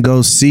hide and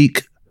go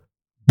seek,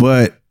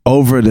 but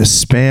over the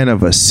span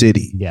of a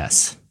city.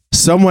 Yes.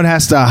 Someone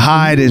has to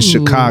hide in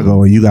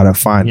Chicago and you got to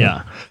find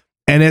them.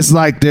 And it's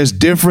like there's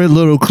different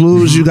little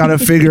clues you got to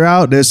figure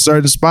out. There's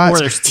certain spots. Or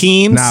there's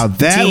teams. Now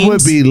that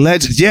would be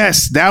legend.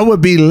 Yes, that would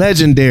be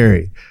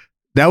legendary.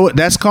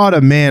 That's called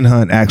a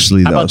manhunt,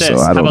 actually, though. So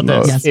I don't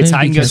know. Yes, it's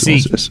hide and go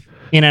seek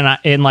in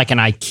like an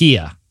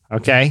IKEA.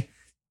 Okay,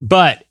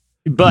 but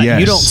yes,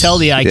 you don't tell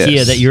the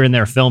IKEA that you're in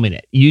there filming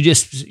it. You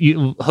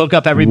hook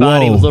up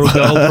everybody with little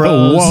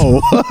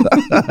GoPros.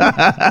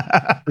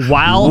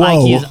 While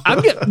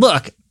IKEA's,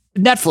 look.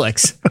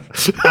 Netflix.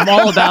 I'm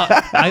all about.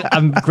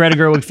 I'm a Greta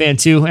Gerwig fan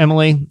too,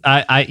 Emily.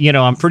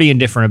 I'm pretty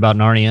indifferent about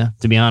Narnia,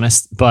 to be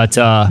honest. But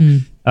sir.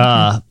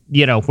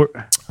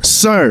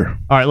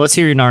 All right, let's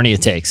hear your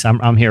Narnia takes.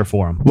 I'm here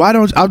for them. Why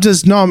don't I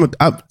just no?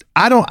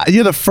 I don't.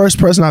 You're the first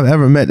person I've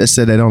ever met that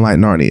said they don't like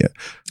Narnia.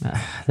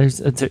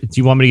 Do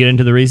you want me to get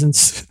into the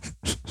reasons?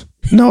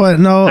 No.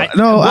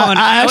 I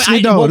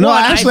actually don't. No,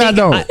 actually, I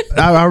don't.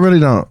 I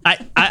really don't.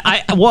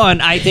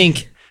 I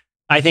think.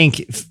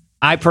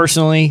 I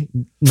personally,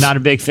 not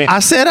a big fan. I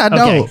said I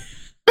don't.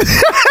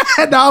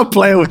 No, I'm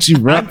playing with you,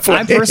 bro. I'm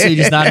personally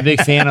just not a big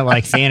fan of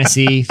like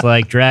fantasy,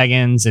 like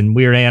dragons and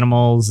weird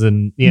animals,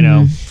 and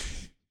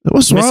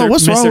What's wrong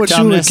with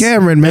you and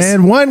Cameron,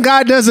 man? One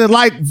guy doesn't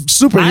like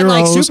superheroes. I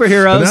like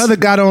superheroes. The other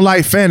guy don't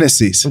like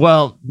fantasies.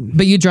 Well,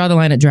 but you draw the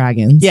line at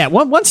dragons. Yeah,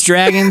 once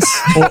dragons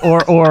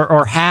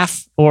or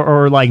half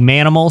or like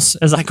manimals,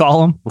 as I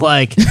call them,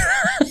 like a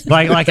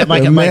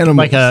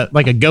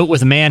goat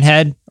with a man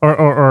head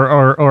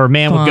or a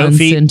man Fawns, with goat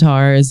feet,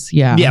 centaurs.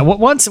 Yeah.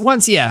 Once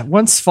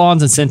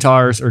fawns and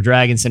centaurs or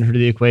dragons enter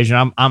the equation,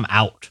 I'm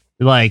out.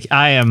 Like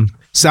I am.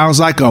 Sounds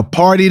like a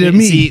party to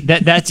me. See,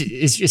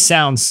 it just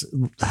sounds.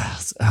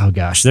 Oh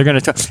gosh, they're gonna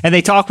talk, and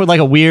they talk with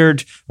like a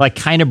weird, like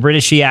kind of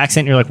Britishy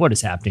accent. You're like, what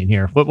is happening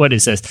here? What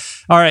is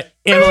this? All right,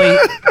 Emily.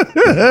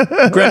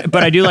 But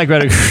I do like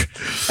Greta.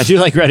 I do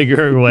like Greta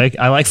Gerwig.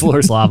 I like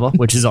Floor's Lava,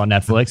 which is on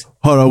Netflix.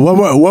 Hold on,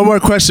 one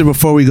more question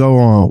before we go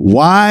on.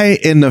 Why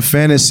in the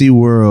fantasy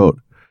world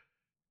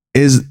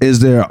is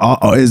there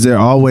always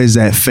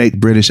that fake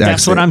British accent?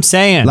 That's what I'm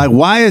saying. Like,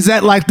 why is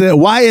that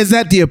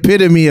the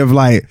epitome of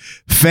like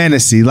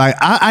fantasy? Like,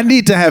 I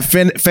need to have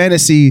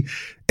fantasy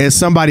as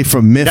somebody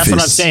from Memphis. That's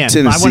what I'm saying.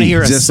 Tennessee. I want to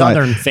hear a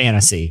southern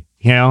fantasy.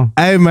 You know?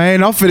 Hey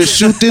man, I'm finna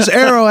shoot this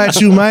arrow at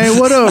you, man.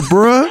 What up,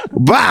 bruh?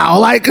 Wow,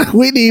 like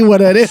we need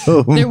one of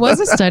them. There was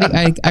a study.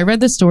 I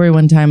read the story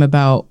one time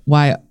about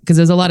why, because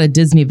there's a lot of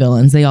Disney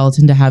villains. They all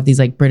tend to have these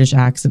like British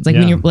accents. Like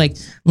when you're like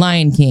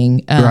Lion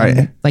King,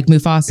 right? Like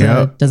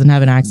Mufasa doesn't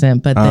have an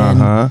accent, but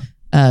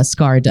then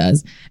Scar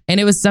does. And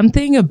it was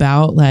something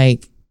about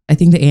like, I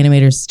think the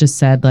animators just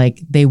said like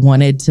they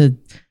wanted to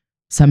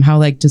somehow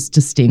like just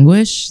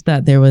distinguish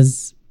that there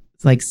was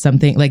like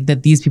something like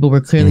that these people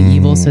were clearly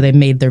evil, so they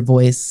made their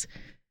voice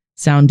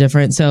sound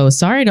different. So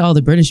sorry to all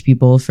the British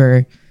people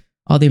for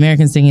all the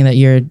Americans thinking that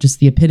you're just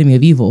the epitome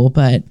of evil,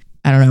 but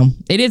I don't know.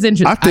 It is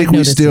interesting. I think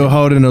we're still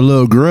holding a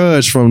little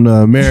grudge from the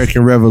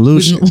American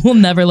Revolution. We'll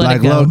never let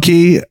it go. Like low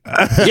key.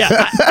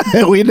 Yeah.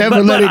 We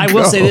never let it go. I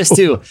will say this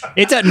too.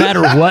 It doesn't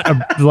matter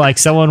what like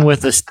someone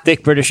with a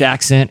thick British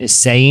accent is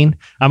saying.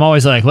 I'm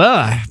always like, well,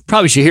 I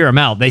probably should hear them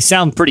out. They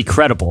sound pretty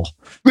credible.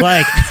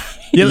 Like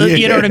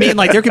You know what I mean?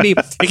 Like it could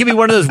be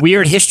one of those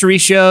weird history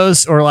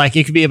shows, or like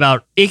it could be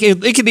about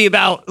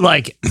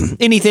like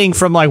anything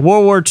from like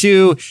World War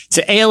II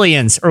to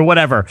aliens or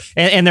whatever.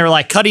 And they're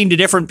like cutting to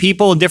different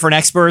people and different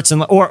experts,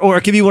 and or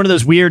it could be one of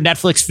those weird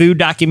Netflix food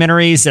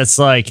documentaries that's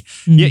like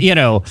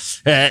where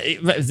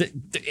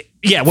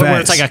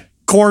it's like a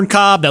corn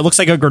cob that looks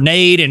like a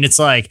grenade, and it's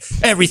like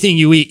everything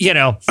you eat,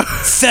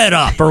 fed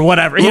up or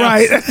whatever.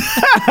 Right?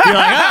 You're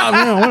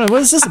like,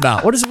 what is this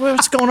about?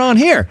 What's going on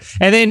here?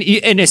 And then,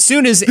 as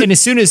soon as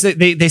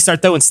they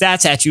start throwing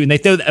stats at you, and they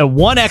throw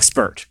one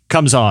expert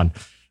comes on.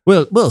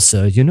 Well,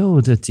 sir, you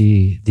know that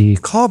the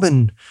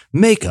carbon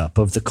makeup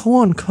of the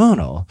corn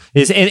kernel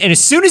is, and as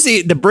soon as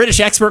the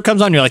British expert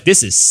comes on, you're like,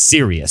 this is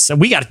serious.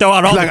 And we got to throw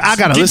out all I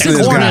got to listen to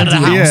this guy.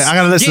 Yeah, I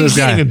got to listen to this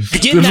guy.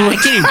 Can't even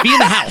be in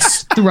the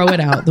house. Throw it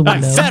out the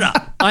window. I'm fed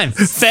up. I'm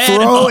fed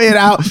up. Throw it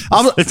out.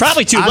 It's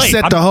probably too late.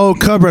 I set the whole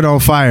cupboard on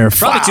fire.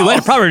 Probably too late.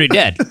 I'm probably already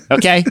dead.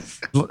 Okay.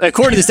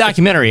 According to this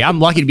documentary, I'm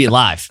lucky to be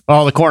alive.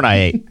 All the corn I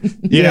ate.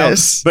 You know?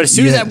 But as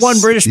soon as that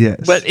one British,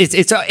 but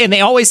it's and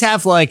they always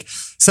have like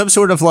some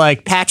sort of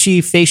like patchy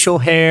facial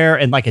hair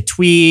and like a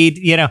tweed,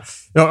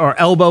 or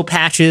elbow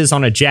patches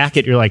on a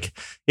jacket. You're like,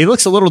 he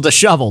looks a little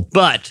disheveled,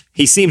 but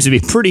he seems to be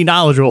pretty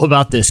knowledgeable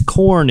about this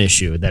corn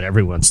issue that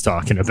everyone's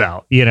talking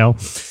about,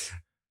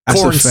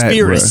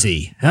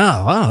 Cornspiracy.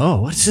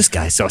 Oh, what's this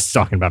guy? So he's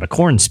talking about a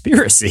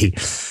cornspiracy.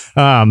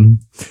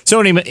 So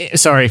anyway,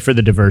 sorry for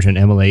the diversion,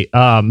 Emily.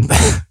 What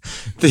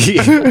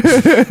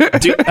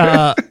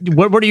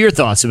are your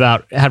thoughts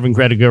about having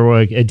Greta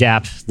Gerwig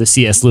adapt the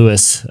C.S.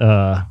 Lewis?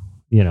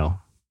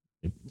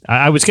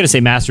 I was going to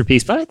say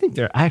masterpiece, but I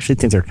actually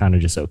think they're kind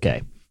of just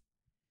okay.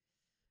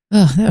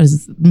 Oh, that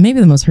was maybe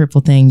the most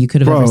hurtful thing you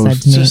could have ever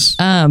said to me.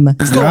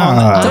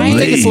 Don't you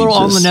think it's a little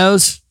on the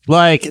nose?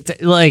 Like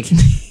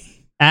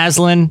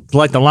Aslan,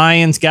 like the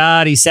lion's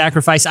god, he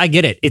sacrificed. I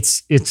get it.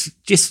 It's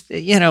just,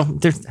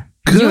 there's...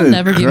 You'll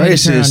never get me to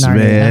turn on Narnia.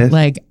 Man.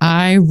 Like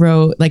I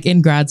wrote, like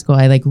in grad school,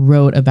 I like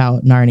wrote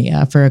about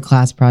Narnia for a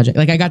class project.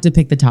 Like I got to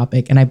pick the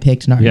topic and I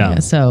picked Narnia. Yeah.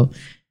 So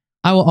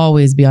I will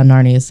always be on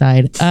Narnia's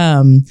side.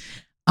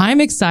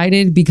 I'm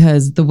excited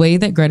because the way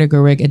that Greta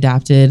Gerwig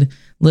adapted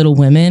Little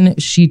Women,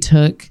 she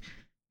took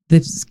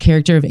this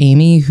character of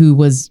Amy, who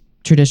was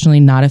traditionally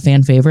not a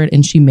fan favorite,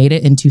 and she made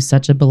it into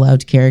such a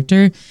beloved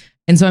character.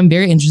 And so I'm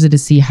very interested to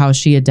see how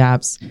she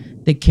adapts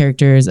the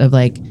characters of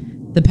like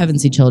the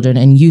Pevensey children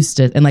and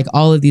Eustace and like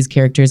all of these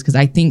characters, because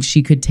I think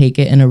she could take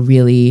it in a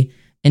really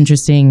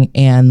interesting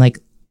and like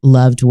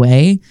loved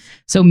way.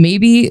 So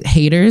maybe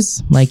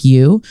haters like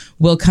you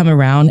will come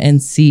around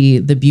and see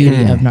the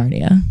beauty of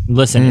Narnia.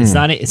 Listen, it's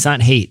not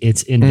hate,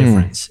 it's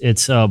indifference.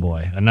 It's to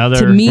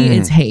me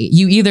it's hate.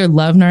 You either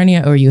love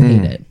Narnia or you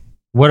hate it.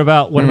 What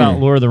about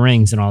Lord of the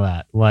Rings and all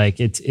that? Like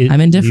I'm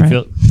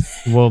indifferent.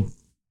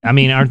 I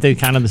mean, aren't they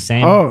kind of the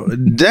same? Oh,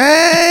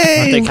 dang!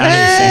 Aren't they kind of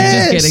the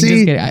same? Just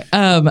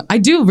kidding. I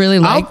do really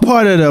like... I'm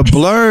part of the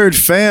blurred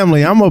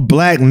family. I'm a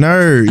black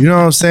nerd. You know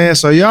what I'm saying?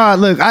 So y'all,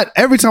 look,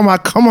 every time I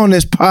come on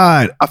this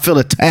pod, I feel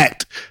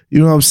attacked. You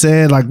know what I'm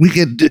saying? Like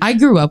I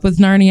grew up with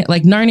Narnia.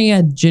 Like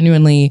Narnia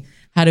genuinely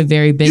had a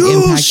very big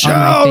impact on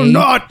my faith.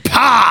 Not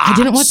pass. I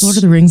didn't watch Lord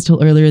of the Rings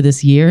till earlier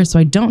this year, so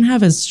I don't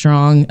have as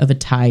strong of a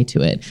tie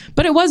to it.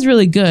 But it was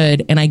really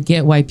good, and I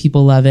get why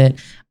people love it.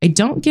 I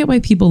don't get why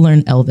people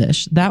learn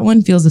Elvish. That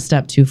one feels a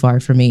step too far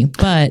for me,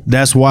 but...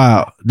 That's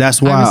wild. I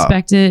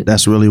respect it.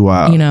 That's really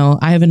wild.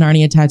 I have a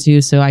Narnia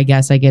tattoo, so I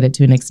guess I get it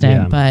to an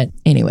extent, but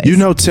anyways.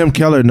 Tim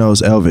Keller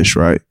knows Elvish,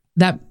 right?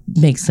 That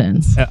makes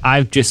sense.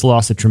 I've just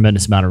lost a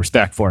tremendous amount of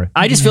respect for it.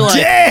 I just feel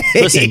like,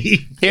 listen,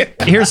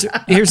 here's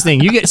the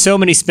thing. You get so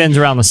many spins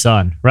around the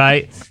sun,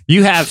 right?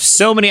 You have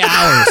so many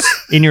hours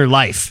in your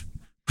life,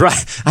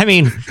 right? I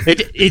mean,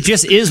 it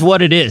just is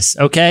what it is,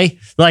 okay?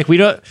 Like we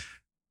don't...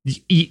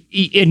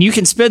 and you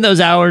can spend those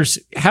hours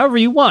however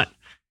you want.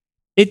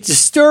 It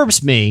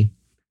disturbs me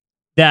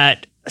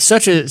that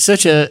such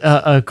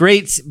a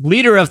great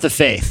leader of the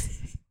faith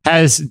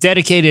has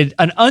dedicated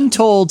an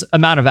untold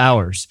amount of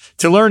hours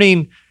to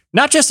learning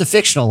not just a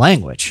fictional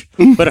language,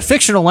 but a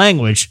fictional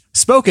language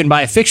spoken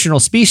by a fictional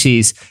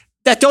species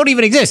that don't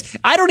even exist.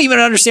 I don't even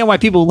understand why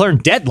people learn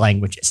dead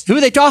languages. Who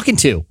are they talking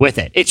to with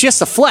it? It's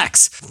just a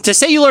flex. To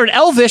say you learn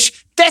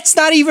Elvish, that's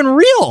not even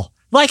real.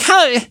 Like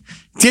how...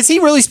 Does he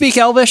really speak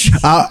Elvish?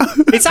 It's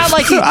not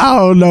like I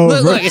don't know.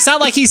 Look, it's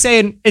not like he's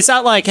saying. It's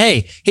not like,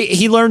 hey,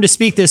 he learned to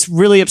speak this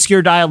really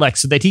obscure dialect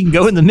so that he can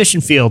go in the mission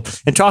field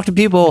and talk to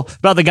people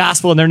about the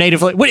gospel in their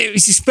native language. What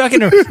is he speaking?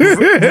 Trying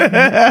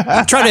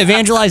to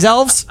evangelize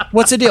elves?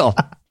 What's the deal?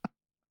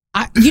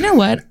 You know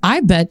what?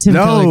 I bet Tim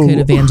Keller could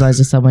evangelize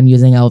to someone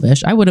using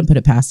Elvish. I wouldn't put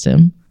it past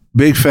him.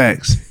 Big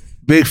facts.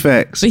 Big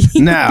facts. But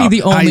now,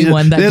 be the only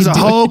one that there's a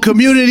whole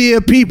community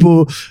of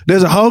people.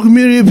 There's a whole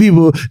community of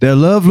people that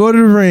love Lord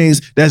of the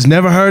Rings that's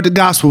never heard the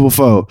gospel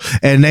before,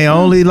 and they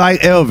only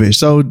like Elvish.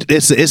 So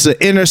it's an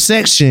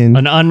intersection,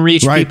 an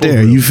unreached right people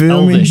there. Group. You feel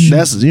Elvish. me?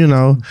 That's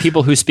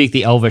people who speak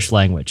the Elvish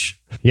language.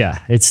 Yeah,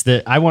 it's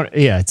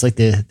like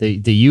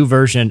the U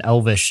version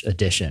Elvish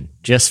edition,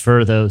 just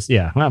for those.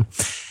 Yeah. Well,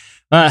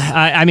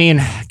 I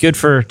mean, good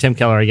for Tim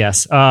Keller, I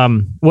guess.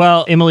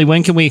 Well, Emily,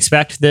 when can we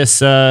expect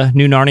this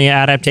new Narnia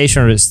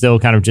adaptation, or is it still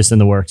kind of just in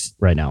the works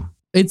right now?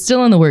 It's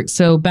still in the works.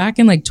 So back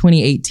in like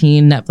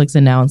 2018, Netflix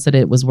announced that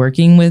it was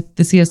working with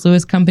the C.S.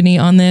 Lewis Company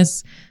on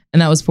this.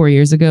 And that was 4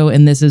 years ago.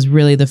 And this is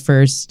really the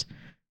first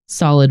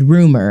solid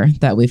rumor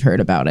that we've heard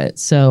about it.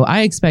 So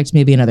I expect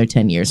maybe another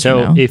 10 years from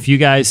now. So if you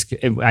guys,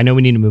 I know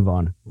we need to move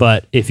on,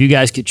 but if you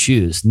guys could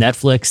choose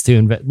Netflix to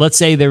invest, let's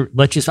say I'm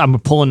going to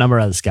pull a number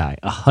out of the sky,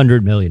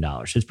 $100 million.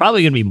 It's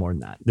probably going to be more than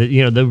that.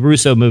 The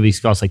Russo movies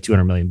cost like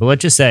 $200 million, but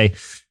let's just say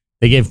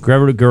they gave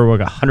Greta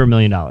Gerwig $100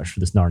 million for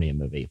this Narnia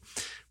movie.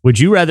 Would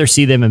you rather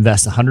see them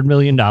invest $100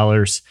 million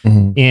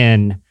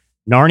in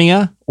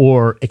Narnia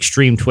or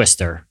Extreme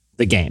Twister,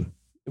 the game?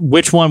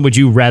 Which one would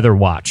you rather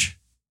watch?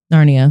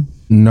 Narnia.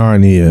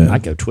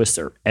 I'd go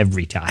Twister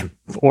every time.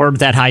 Or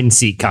that hide and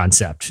seek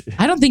concept.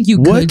 I don't think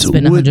you could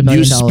spend $100 million. What would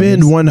you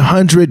spend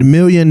 $100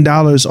 million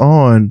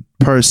on,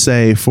 per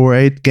se, for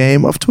a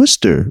game of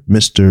Twister,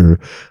 Mr.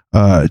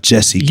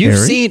 Jesse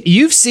Carey?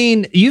 You've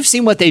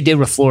seen what they did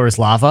with Floor is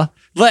Lava.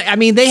 Like, I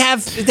mean, they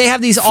have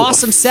these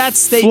awesome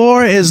sets.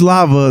 Floor is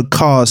Lava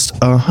cost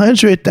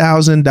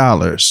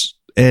 $100,000.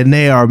 And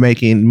they are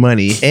making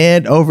money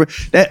hand over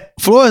that.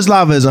 Floor is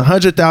Lava is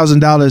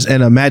 $100,000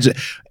 and imagine.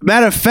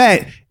 Matter of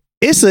fact,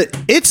 it's a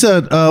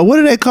what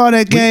do they call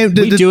that game?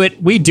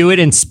 We do it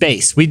in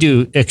space. We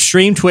do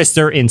Extreme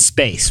Twister in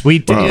space. We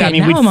do. I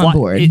mean, I'm on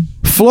board.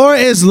 Floor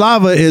is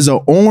Lava is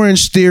an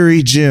Orange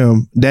Theory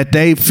gym that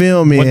they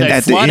film in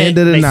at the end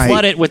of the night. They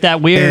flood it with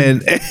that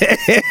weird.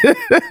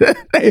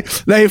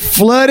 They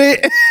flood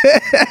it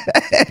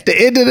at the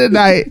end of the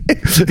night.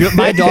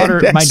 My daughter,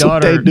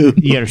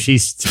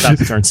 she's about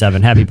to turn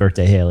 7. Happy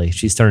birthday, Haley!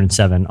 She's turning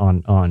 7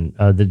 on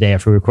the day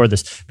after we record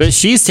this. But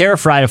she's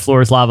terrified of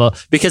Floor is Lava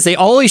because they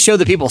always show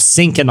the people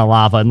sink in the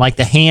lava and like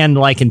the hand,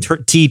 like in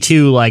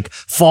T2, like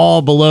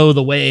fall below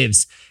the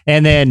waves,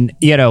 and then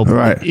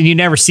and you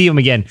never see them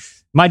again.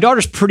 My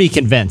daughter's pretty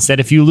convinced that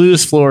if you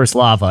lose Floor is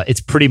Lava, it's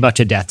pretty much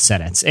a death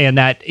sentence, and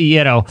that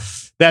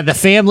that the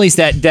families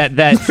that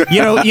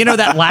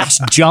that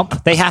last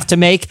jump they have to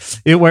make,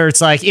 where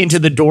it's like into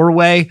the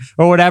doorway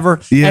or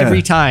whatever. Yeah.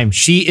 Every time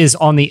she is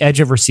on the edge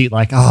of her seat,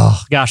 like, oh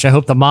gosh, I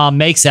hope the mom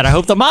makes it. I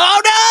hope the mom.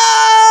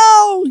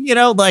 Oh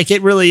no! Like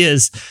it really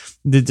is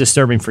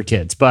disturbing for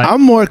kids. But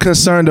I'm more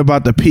concerned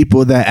about the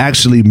people that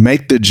actually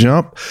make the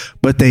jump,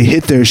 but they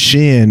hit their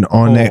shin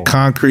on that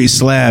concrete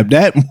slab.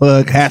 That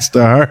mug has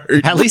to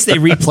hurt. At least they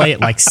replay it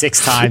like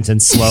 6 times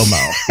in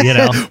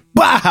slow-mo,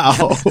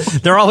 Wow.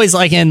 They're always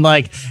like in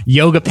like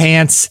yoga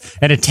pants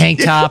and a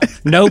tank top,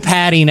 no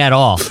padding at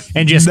all,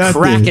 and just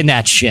cracking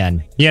that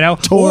shin,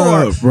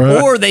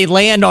 or they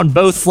land on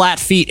both flat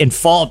feet and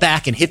fall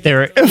back and hit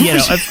their,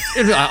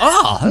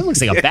 that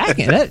looks like a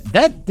backhand.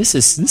 This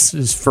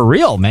is for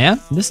real,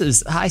 man. This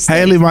is high stakes.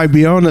 Haley might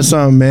be on to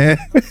something, man.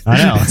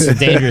 I know, it's a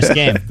dangerous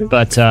game.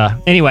 But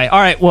anyway, all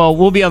right, well,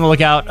 we'll be on the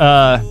lookout.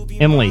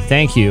 Emily,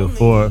 thank you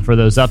for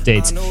those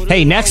updates.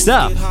 Hey, next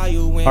up,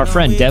 our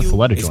friend Deb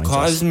Fileta joins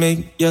us.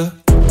 When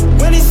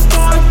it's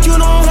dark, you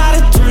know how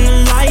to turn the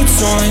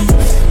lights on.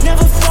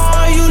 Never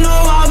far, you know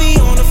I'll be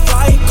on the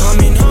flight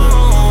coming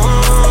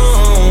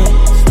home.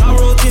 I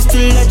wrote this to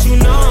let you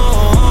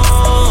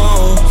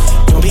know.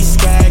 Don't be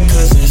scared,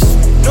 cause there's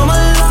no more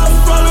love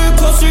roller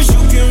coasters you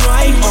can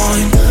ride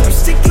on. I'm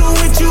sticking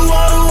with you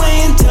all the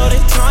way until the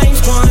time's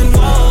gone.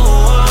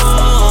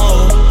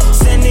 Whoa,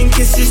 sending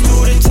kisses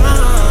through the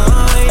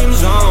time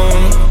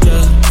zone.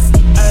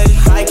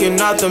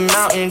 Out the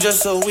mountain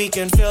just so we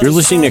can feel. You're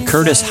listening to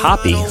Curtis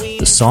Hoppy.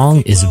 The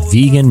song is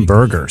Vegan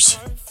Burgers.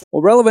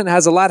 Well, Relevant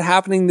has a lot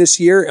happening this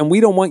year, and we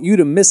don't want you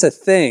to miss a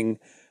thing.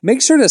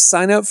 Make sure to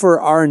sign up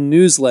for our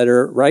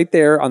newsletter right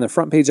there on the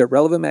front page at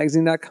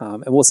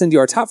relevantmagazine.com, and we'll send you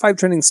our top 5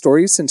 trending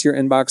stories sent to your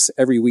inbox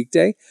every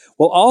weekday.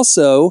 We'll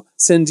also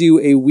send you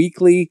a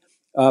weekly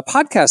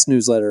podcast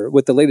newsletter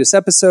with the latest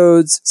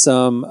episodes,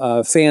 some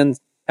fan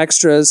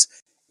extras,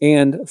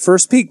 and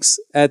first peeks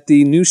at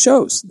the new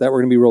shows that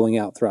we're going to be rolling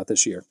out throughout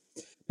this year.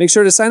 Make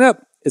sure to sign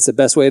up. It's the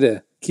best way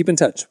to keep in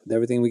touch with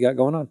everything we got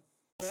going on.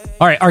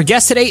 All right, our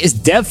guest today is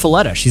Deb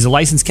Fileta. She's a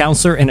licensed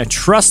counselor and a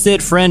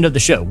trusted friend of the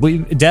show.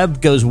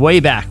 Deb goes way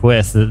back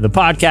with the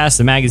podcast,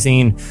 the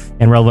magazine,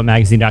 and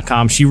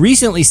relevantmagazine.com. She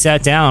recently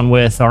sat down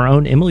with our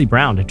own Emily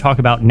Brown to talk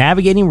about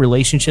navigating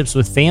relationships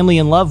with family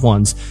and loved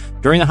ones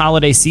during the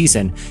holiday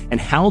season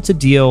and how to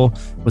deal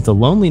with the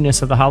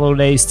loneliness of the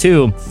holidays,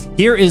 too.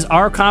 Here is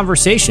our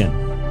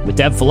conversation with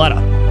Deb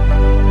Fileta.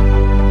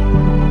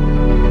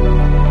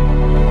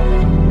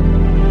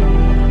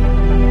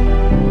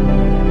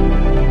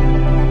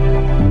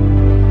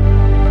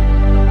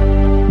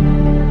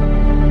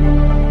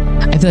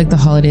 I feel like the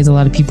holidays, a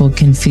lot of people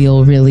can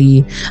feel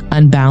really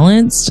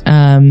unbalanced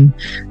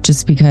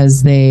just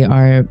because they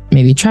are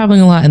maybe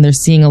traveling a lot and they're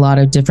seeing a lot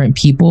of different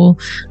people.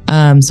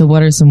 So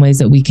what are some ways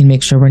that we can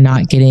make sure we're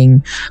not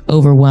getting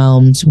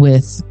overwhelmed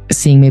with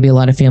seeing maybe a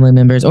lot of family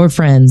members or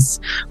friends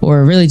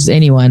or really just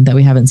anyone that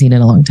we haven't seen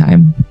in a long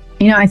time?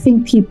 I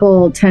think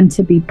people tend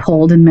to be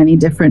pulled in many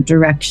different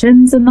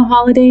directions in the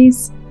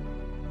holidays.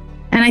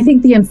 And I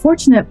think the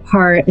unfortunate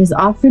part is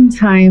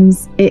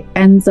oftentimes it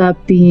ends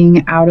up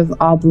being out of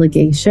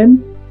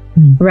obligation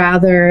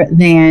rather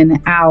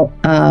than out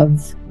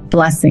of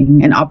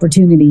blessing and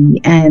opportunity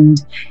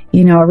and,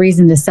 a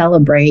reason to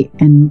celebrate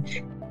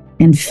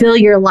and fill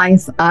your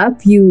life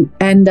up. You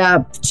end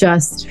up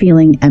just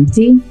feeling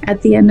empty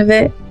at the end of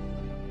it.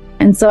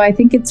 And so I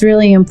think it's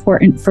really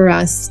important for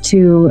us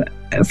to,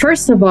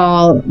 first of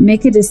all,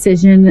 make a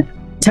decision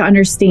to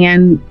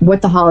understand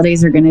what the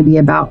holidays are going to be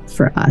about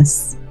for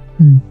us.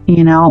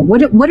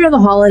 What are the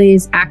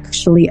holidays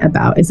actually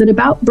about? Is it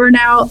about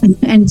burnout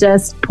and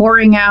just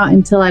pouring out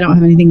until I don't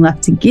have anything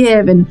left to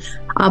give, and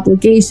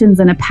obligations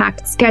and a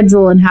packed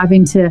schedule and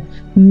having to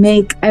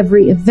make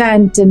every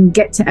event and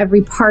get to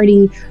every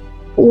party?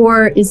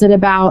 Or is it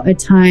about a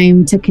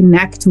time to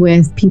connect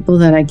with people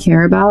that I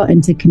care about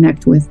and to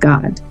connect with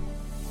God?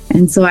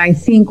 And so I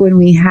think when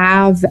we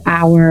have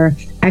our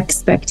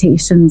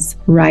expectations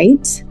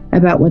right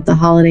about what the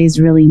holidays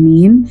really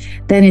mean,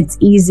 then it's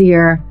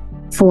easier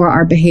for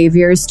our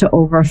behaviors to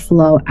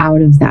overflow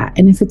out of that.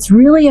 And if it's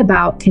really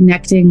about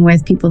connecting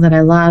with people that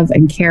I love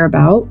and care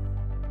about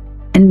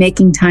and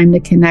making time to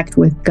connect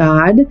with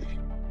God,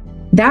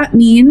 that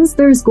means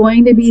there's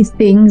going to be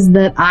things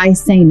that I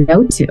say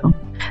no to.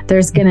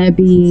 There's going to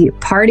be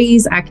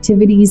parties,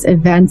 activities,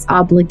 events,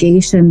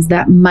 obligations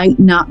that might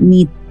not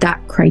meet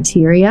that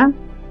criteria.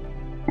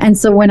 And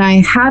so when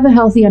I have a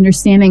healthy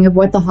understanding of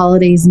what the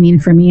holidays mean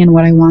for me and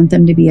what I want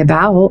them to be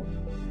about,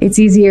 it's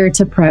easier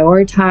to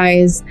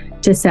prioritize,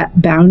 to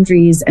set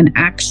boundaries, and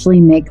actually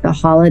make the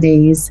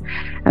holidays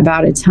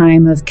about a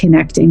time of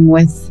connecting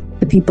with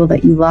the people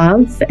that you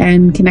love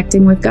and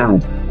connecting with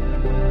God.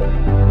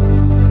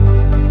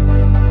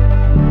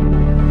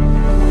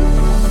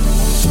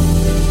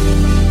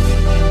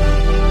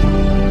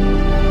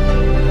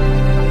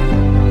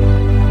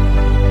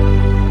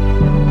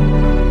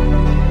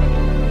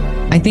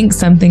 I think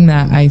something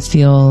that I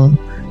feel,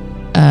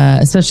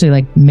 especially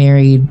like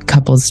married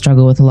couples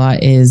struggle with a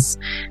lot is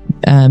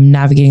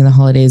navigating the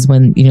holidays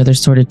when,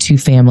 there's sort of two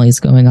families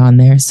going on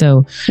there.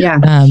 So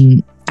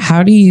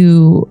how do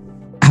you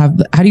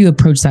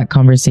approach that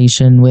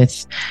conversation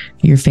with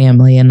your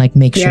family and like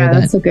make sure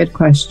that's a good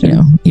question.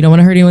 You don't want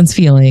to hurt anyone's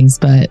feelings,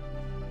 but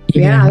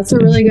that's a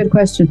really good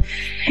question.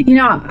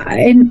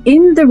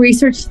 In the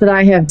research that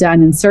I have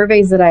done and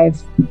surveys that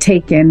I've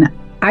taken,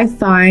 I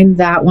find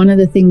that one of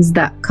the things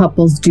that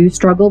couples do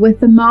struggle with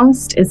the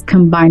most is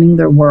combining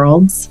their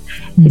worlds,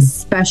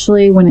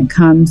 especially when it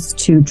comes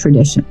to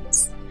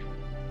traditions.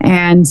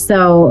 And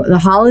so the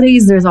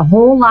holidays, there's a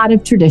whole lot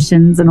of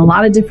traditions and a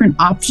lot of different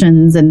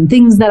options and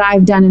things that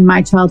I've done in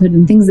my childhood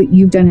and things that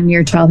you've done in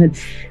your childhood.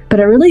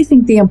 But I really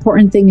think the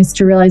important thing is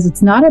to realize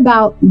it's not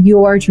about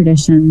your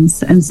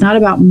traditions and it's not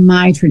about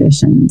my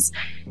traditions.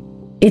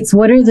 It's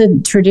what are the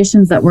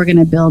traditions that we're going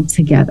to build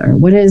together?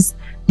 What is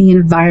the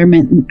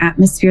environment and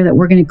atmosphere that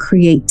we're going to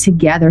create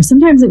together?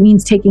 Sometimes it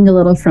means taking a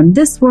little from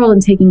this world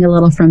and taking a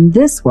little from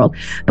this world.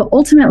 But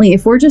ultimately,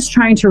 if we're just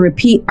trying to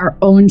repeat our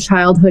own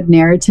childhood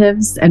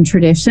narratives and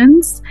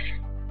traditions,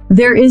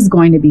 there is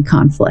going to be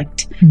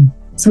conflict.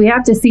 So we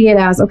have to see it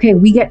as, okay,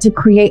 we get to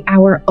create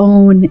our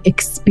own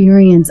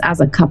experience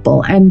as a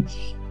couple. And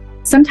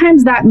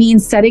sometimes that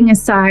means setting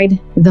aside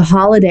the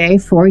holiday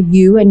for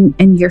you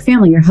and your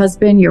family, your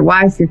husband, your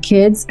wife, your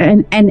kids.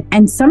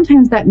 And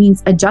sometimes that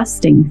means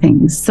adjusting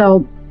things.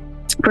 So,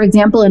 for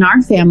example, in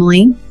our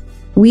family,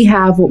 we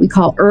have what we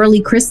call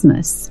early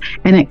Christmas,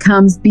 and it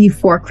comes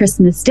before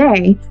Christmas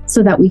Day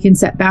so that we can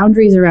set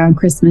boundaries around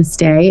Christmas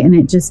Day and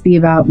it just be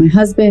about my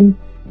husband,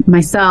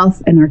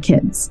 myself, and our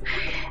kids.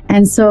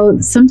 And so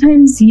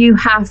sometimes you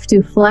have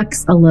to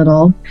flex a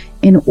little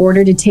in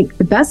order to take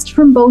the best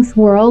from both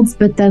worlds,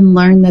 but then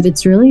learn that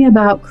it's really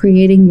about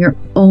creating your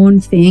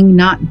own thing,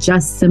 not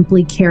just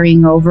simply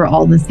carrying over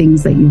all the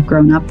things that you've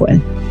grown up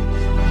with.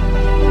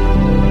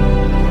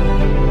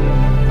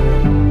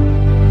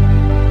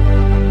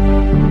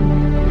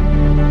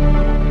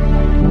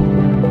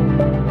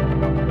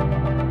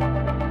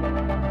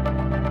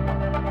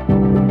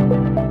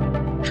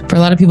 For a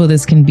lot of people,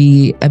 this can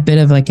be a bit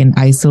of like an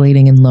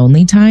isolating and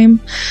lonely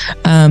time.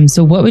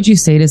 So what would you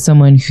say to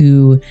someone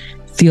who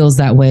feels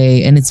that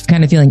way and it's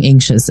kind of feeling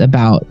anxious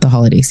about the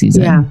holiday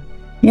season?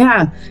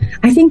 Yeah.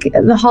 I think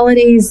the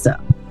holidays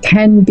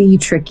can be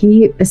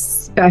tricky,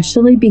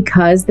 especially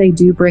because they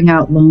do bring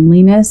out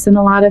loneliness in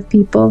a lot of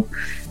people.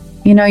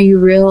 You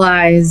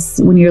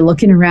realize when you're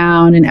looking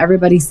around and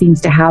everybody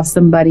seems to have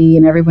somebody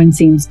and everyone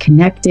seems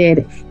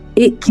connected,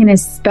 it can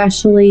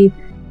especially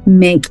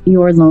make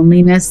your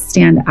loneliness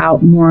stand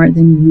out more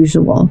than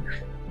usual.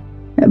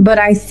 But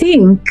I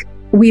think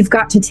we've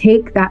got to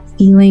take that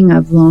feeling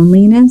of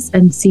loneliness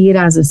and see it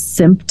as a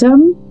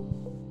symptom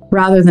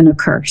rather than a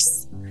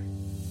curse.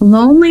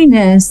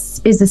 Loneliness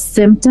is a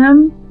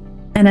symptom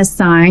and a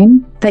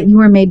sign that you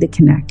were made to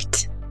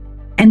connect.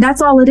 And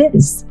that's all it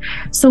is.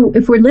 So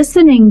if we're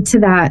listening to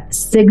that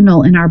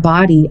signal in our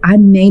body,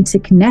 I'm made to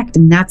connect,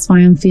 and that's why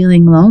I'm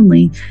feeling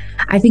lonely,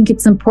 I think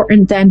it's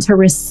important then to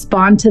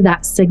respond to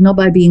that signal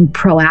by being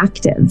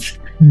proactive.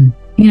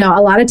 You know,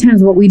 a lot of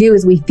times what we do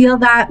is we feel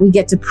that, we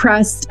get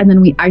depressed, and then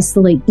we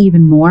isolate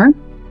even more.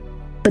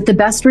 But the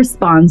best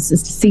response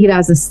is to see it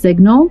as a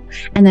signal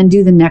and then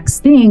do the next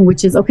thing,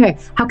 which is, okay,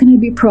 how can I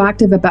be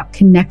proactive about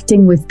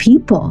connecting with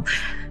people?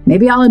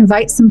 Maybe I'll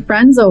invite some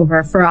friends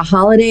over for a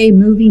holiday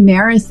movie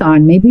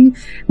marathon. Maybe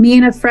me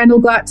and a friend will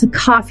go out to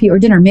coffee or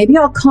dinner. Maybe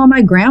I'll call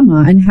my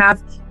grandma and have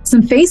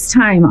some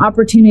FaceTime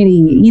opportunity,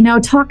 you know,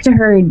 talk to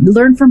her,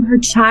 learn from her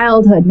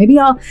childhood. Maybe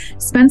I'll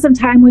spend some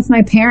time with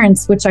my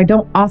parents, which I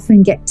don't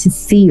often get to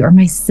see, or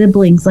my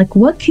siblings. Like,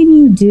 what can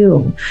you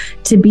do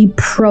to be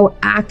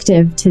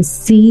proactive, to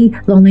see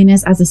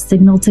loneliness as a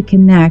signal to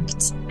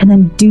connect, and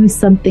then do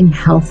something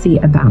healthy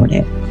about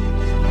it?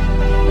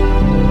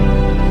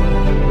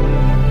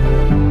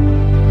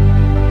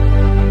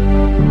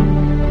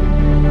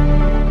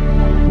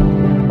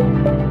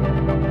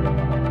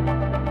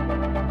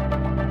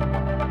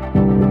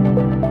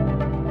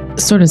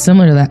 Sort of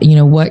similar to that, you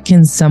know, what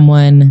can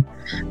someone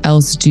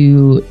else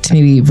do to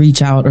maybe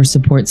reach out or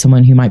support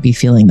someone who might be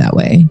feeling that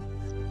way?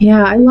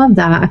 Yeah, I love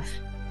that.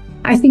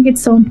 I think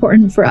it's so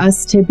important for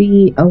us to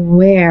be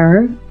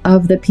aware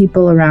of the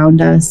people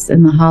around us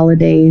in the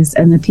holidays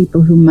and the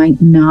people who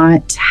might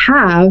not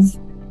have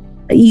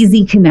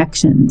easy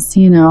connections,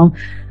 you know.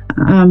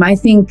 I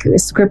think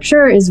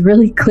scripture is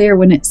really clear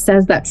when it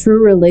says that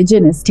true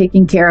religion is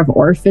taking care of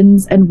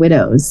orphans and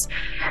widows.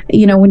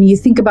 You know, when you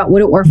think about what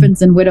do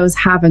orphans and widows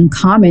have in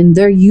common,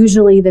 they're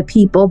usually the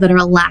people that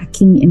are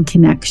lacking in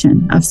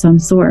connection of some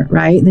sort,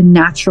 right? The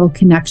natural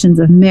connections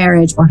of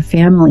marriage or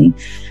family.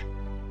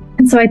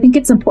 And so I think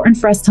it's important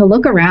for us to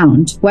look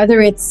around,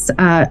 whether it's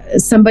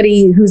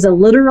somebody who's a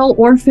literal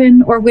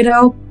orphan or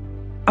widow,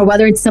 or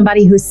whether it's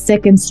somebody who's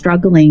sick and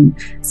struggling,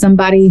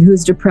 somebody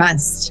who's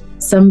depressed,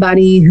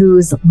 somebody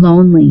who's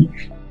lonely,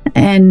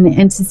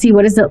 and to see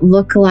what does it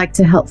look like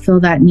to help fill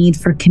that need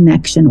for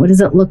connection? What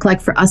does it look like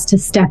for us to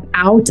step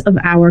out of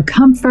our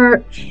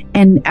comfort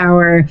and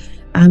our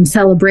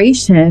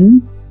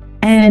celebration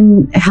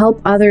and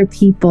help other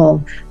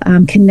people,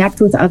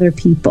 connect with other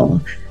people,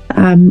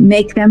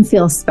 make them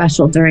feel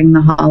special during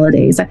the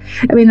holidays? I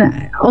mean,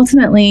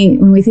 ultimately,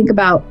 when we think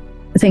about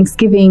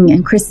Thanksgiving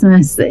and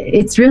Christmas,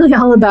 it's really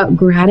all about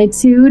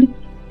gratitude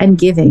and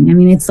giving. I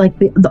mean, it's like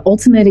the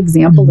ultimate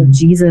example of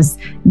Jesus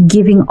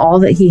giving all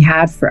that he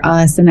had for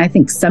us. And I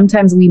think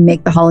sometimes we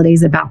make the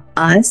holidays about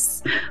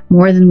us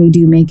more than we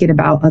do make it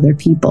about other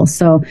people.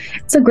 So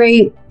it's a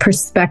great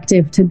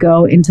perspective to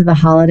go into the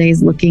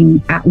holidays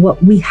looking at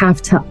what we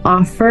have to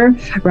offer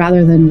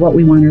rather than what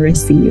we want to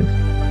receive.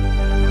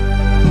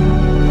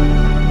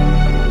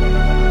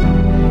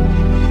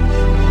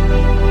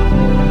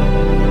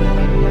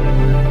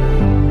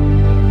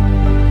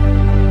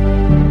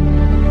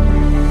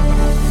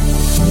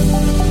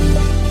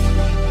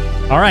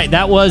 All right,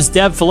 that was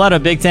Deb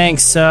Fileta. Big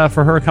thanks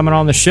for her coming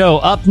on the show.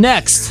 Up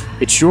next,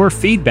 it's your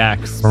feedback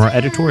from our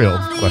editorial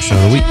question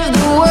of the week.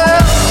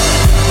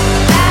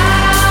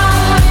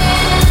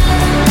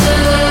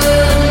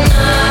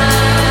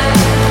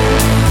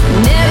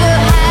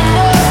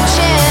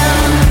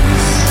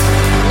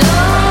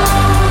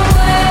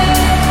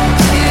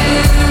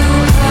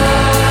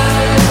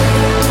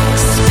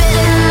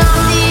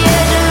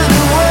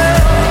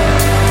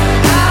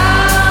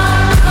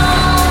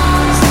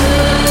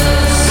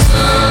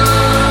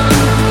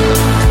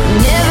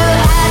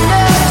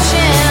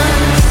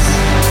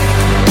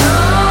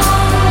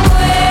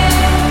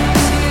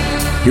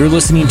 You're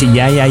listening to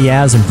Yeah Yeah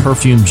Yeahs and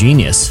Perfume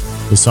Genius.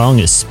 The song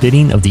is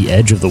Spitting of the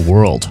Edge of the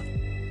World.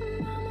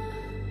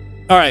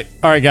 All right,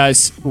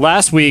 guys.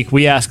 Last week,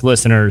 we asked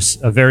listeners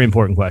a very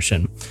important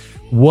question.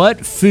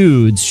 What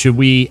foods should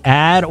we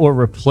add or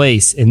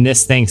replace in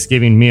this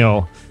Thanksgiving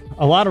meal?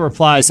 A lot of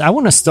replies. I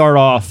want to start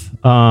off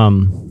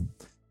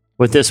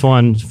with this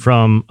one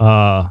from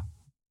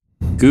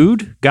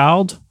Gould?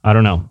 I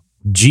don't know.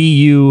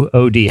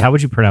 G-U-O-D. How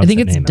would you pronounce that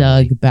name? I think it's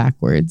Doug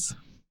backwards.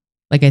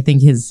 Like, I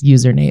think his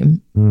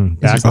username.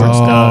 Backwards Doug.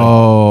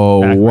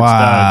 Oh, Backwards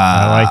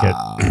wow.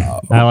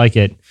 Doug. I like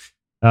it.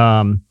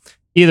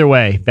 Either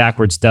way,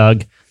 backwards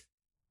Doug.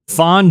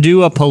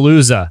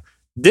 Fondue-a-palooza.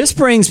 This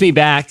brings me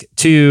back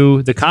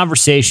to the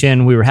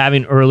conversation we were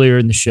having earlier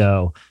in the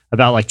show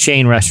about like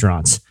chain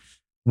restaurants.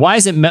 Why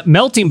is it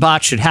Melting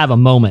Pot should have a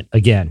moment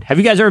again? Have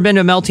you guys ever been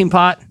to a Melting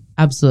Pot?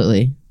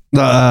 Absolutely.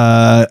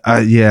 Yeah,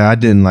 I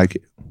didn't like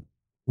it.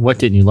 What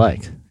didn't you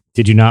like?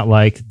 Did you not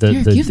like the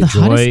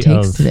joy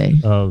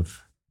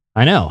of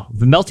I know.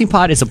 The Melting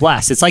Pot is a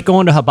blast. It's like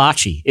going to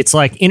hibachi. It's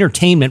like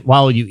entertainment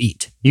while you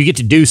eat. You get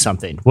to do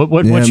something. I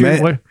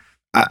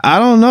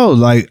don't know.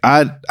 Like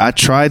I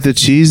tried the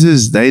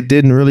cheeses. They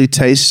didn't really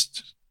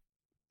taste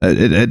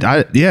it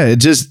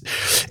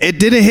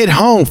didn't hit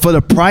home for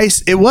the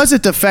price. It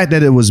wasn't the fact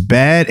that it was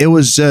bad. It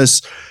was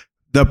just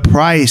the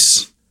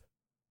price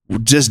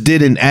just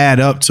didn't add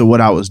up to what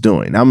I was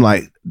doing. I'm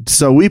like,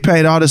 so we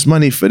paid all this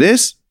money for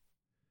this?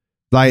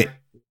 Like,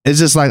 it's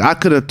just like I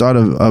could have thought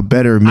of a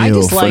better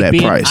meal for that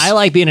price. I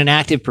like being an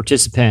active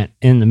participant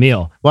in the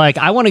meal. Like,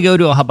 I want to go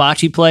to a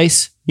hibachi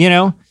place, you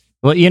know,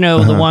 Well,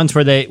 the ones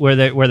where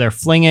they're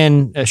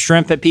flinging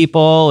shrimp at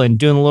people and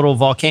doing little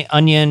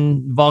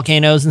onion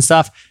volcanoes and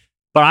stuff.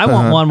 But I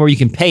want one where you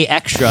can pay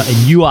extra and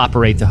you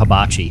operate the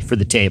hibachi for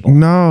the table.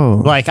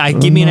 No. Like,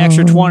 give me an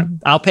extra 20.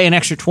 I'll pay an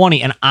extra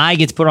 20 and I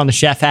get to put on the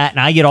chef hat and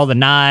I get all the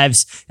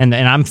knives and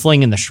I'm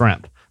flinging the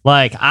shrimp.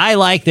 Like, I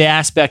like the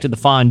aspect of the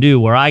fondue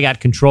where I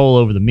got control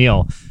over the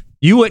meal.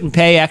 You wouldn't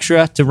pay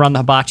extra to run the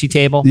hibachi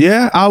table?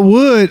 Yeah, I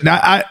would.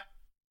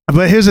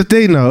 But here's the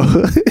thing, though.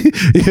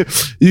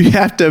 You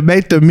have to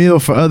make the meal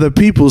for other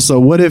people. So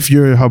what if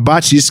your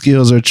hibachi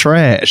skills are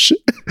trash?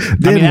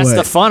 That's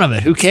the fun of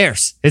it. Who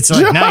cares? It's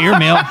like, not your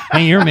meal.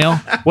 Ain't your meal.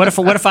 What if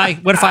I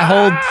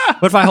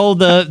hold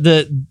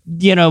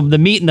the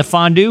meat in the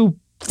fondue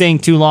thing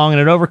too long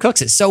and it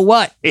overcooks it? So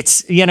what?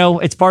 It's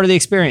it's part of the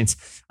experience.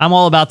 I'm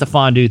all about the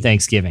fondue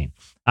Thanksgiving.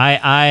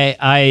 I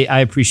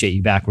appreciate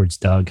you backwards,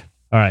 Doug.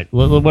 All right,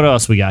 what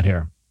else we got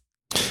here?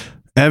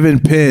 Evan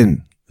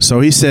Penn.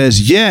 So he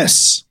says,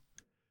 yes.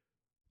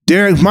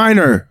 Derek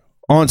Miner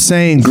on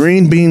saying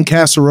green bean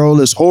casserole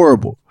is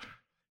horrible.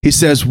 He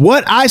says,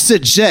 what I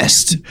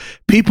suggest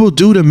people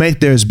do to make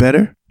theirs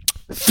better,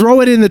 throw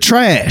it in the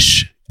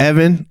trash.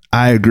 Evan,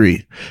 I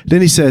agree.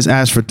 Then he says,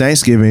 as for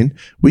Thanksgiving,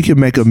 we can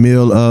make a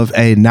meal of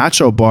a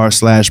nacho bar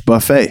 /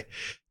 buffet.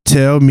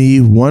 Tell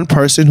me one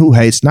person who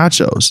hates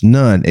nachos.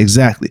 None.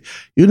 Exactly.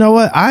 You know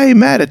what? I ain't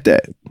mad at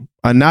that.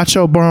 A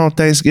nacho bar on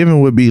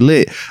Thanksgiving would be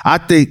lit. I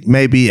think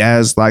maybe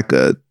as like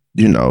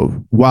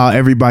while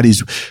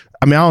everybody's,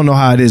 I don't know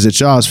how it is at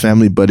y'all's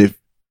family, but if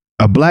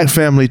a black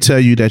family tell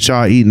you that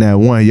y'all eating at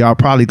 1, y'all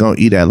probably gonna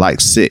eat at like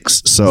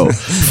 6. So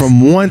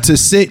from 1 to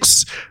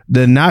 6,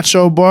 the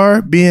nacho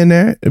bar being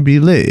there, it'd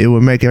be lit. It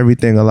would make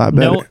everything a lot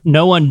better.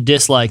 No one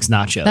dislikes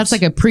nachos. That's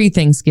like a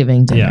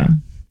pre-Thanksgiving dinner. Yeah.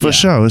 For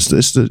sure. It's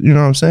the, you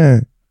know what I'm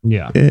saying?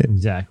 Yeah,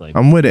 exactly.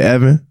 I'm with it,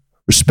 Evan.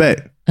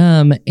 Respect.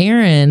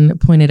 Aaron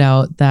pointed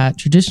out that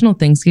traditional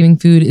Thanksgiving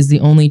food is the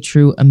only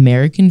true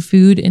American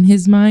food in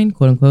his mind,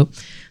 quote unquote.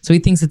 So he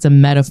thinks it's a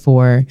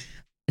metaphor.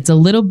 It's a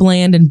little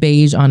bland and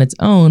beige on its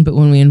own, but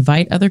when we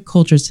invite other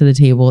cultures to the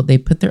table, they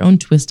put their own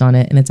twist on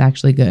it, and it's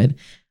actually good.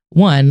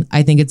 One,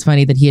 I think it's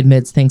funny that he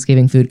admits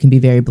Thanksgiving food can be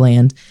very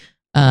bland.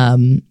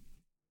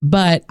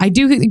 But I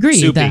do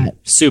agree that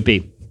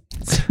soupy.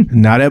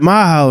 Not at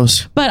my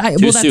house. But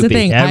that's soupy. The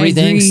thing.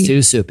 Everything's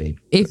too soupy.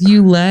 If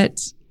you let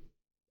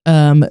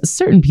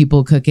certain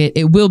people cook it,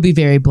 it will be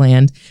very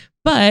bland.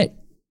 But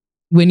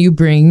when you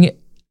bring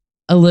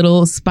a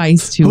little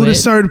spice to it, who the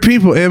certain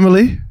people,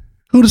 Emily?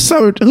 Who the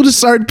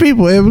certain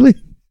people, Emily?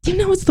 You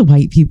know it's the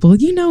white people.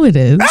 You know it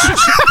is.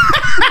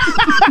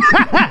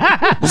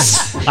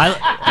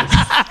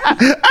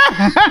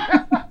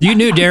 You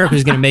knew Derek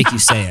was going to make you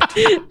say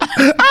it.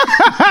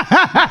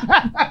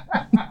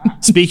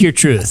 Speak your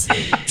truth.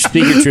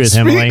 Speak your truth,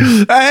 Emily.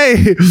 Hey,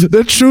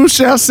 the truth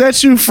shall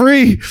set you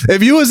free.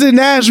 If you was in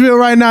Nashville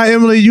right now,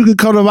 Emily, you could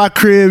come to my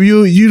crib.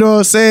 You know what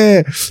I'm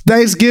saying?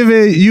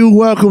 Thanksgiving, you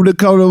welcome to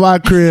come to my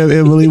crib,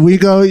 Emily. We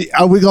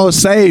gonna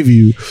save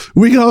you.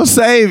 We gonna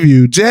save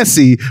you.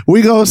 Jesse,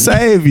 we gonna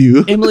save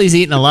you. Emily's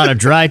eating a lot of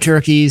dry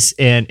turkeys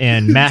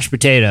and mashed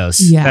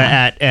potatoes.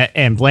 Yeah.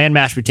 And bland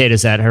mashed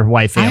potatoes at her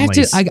white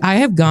family's. I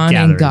have gone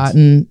and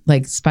gotten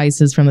like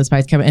spices from the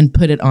spice cabinet and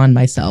put it on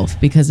myself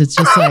because it's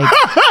just like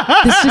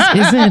this just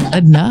isn't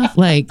enough.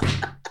 Like,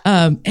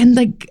 and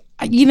like,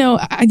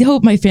 I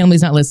hope my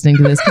family's not listening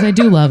to this because I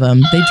do love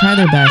them. They try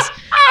their best,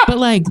 but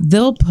like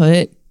they'll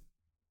put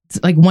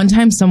like one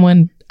time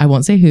someone, I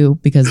won't say who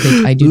because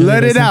I do know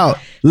let it out.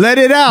 Let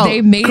it out.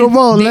 Come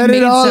on, let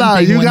it all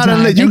out.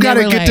 You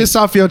gotta get this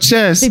off your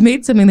chest. They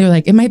made something. They were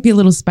like, it might be a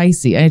little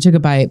spicy, and I took a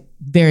bite,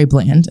 very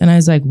bland, and I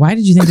was like, why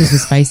did you think this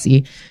was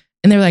spicy?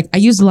 And they were like, I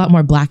used a lot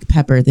more black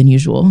pepper than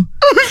usual. And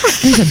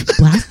I said,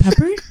 black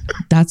pepper?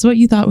 That's what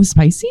you thought was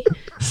spicy?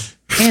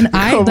 And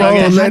I had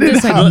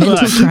this like mental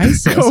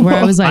crisis where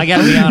I was like, I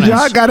gotta be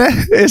honest.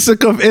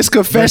 Y'all it's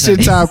confession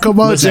time. Come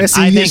on,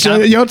 Jesse.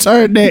 Your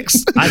turn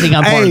next. I think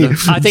I'm part of the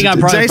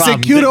Jason,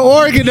 problem. cue the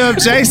organ up,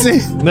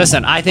 Jason.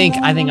 Listen, I think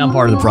I'm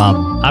part of the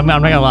problem. I'm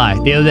not gonna lie.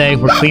 The other day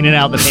we're cleaning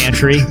out the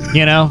pantry.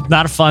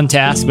 Not a fun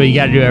task, but you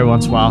got to do it every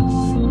once in a while.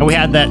 And we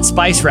had that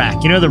spice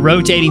rack. The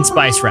rotating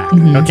spice rack.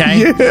 Okay.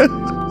 Yeah.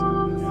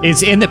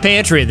 It's in the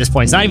pantry at this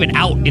point. It's not even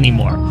out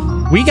anymore.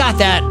 We got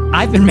that.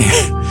 I've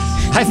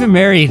been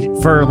married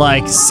for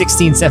like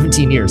 16,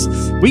 17 years.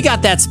 We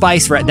got that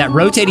spice rack, that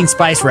rotating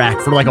spice rack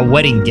for like a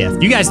wedding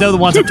gift. You guys know the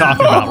ones I'm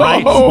talking about,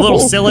 right? A little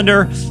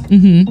cylinder.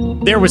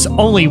 Mm-hmm. There was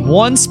only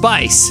one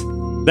spice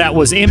that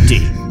was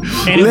empty.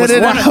 And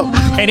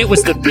it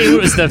was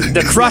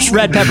the crushed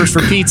red peppers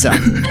for pizza.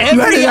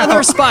 Every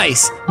other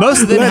spice,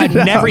 most of them had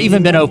never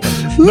even been opened.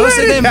 Most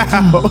of them,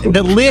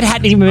 the lid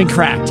hadn't even been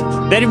cracked.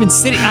 They'd been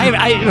sitting.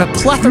 I have a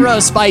plethora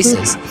of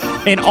spices,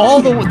 and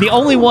the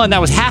only one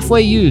that was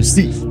halfway used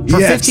for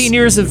 15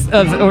 years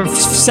or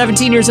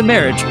 17 years of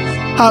marriage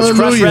was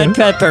crushed red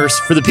peppers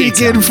for the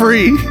pizza. He getting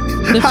free.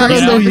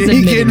 Hallelujah.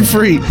 He getting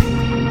free.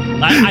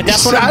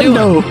 That's what I'm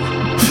doing.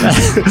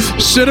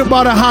 Should have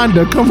bought a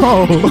Honda. Come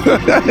on.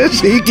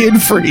 He getting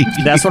free.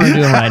 That's what I'm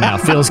doing right now.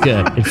 Feels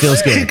good. It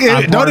feels good.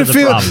 Don't it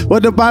feel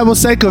what the Bible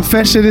say?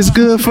 Confession is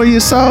good for your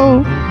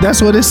soul.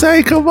 That's what it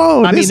say. Come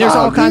on. I mean, there's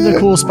all kinds of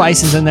cool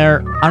spices in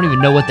there. I don't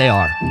even know what they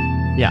are.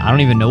 Yeah, I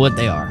don't even know what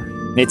they are.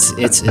 It's a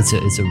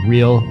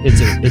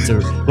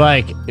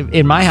like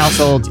in my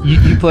household,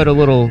 you put a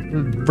little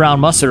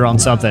brown mustard on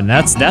something.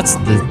 That's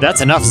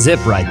enough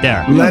zip right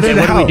there. Let it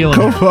what out. Are we doing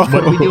Come here? on.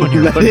 What are we doing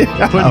here? Let it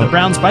out. Putting the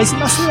brown spicy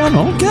mustard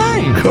on?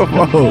 Okay. Come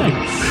on.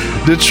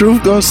 The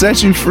truth gonna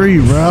set you free,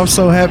 bro. I'm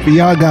so happy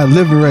y'all got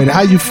liberated.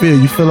 How you feel?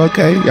 You feel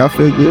okay? Y'all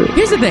feel good?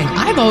 Here's the thing.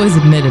 I've always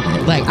admitted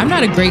it. Like, I'm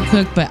not a great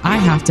cook, but I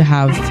have to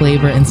have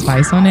flavor and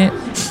spice on it.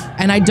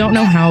 And I don't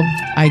know how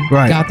I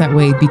got that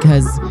way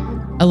because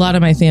a lot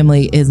of my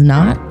family is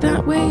not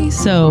that way.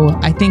 So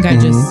I think I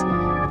just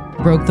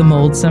broke the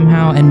mold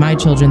somehow. And my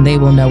children, they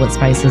will know what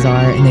spices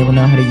are and they will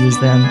know how to use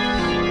them.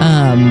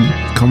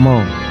 Come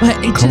on.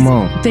 But come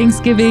on.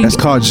 Thanksgiving. That's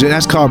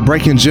called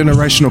breaking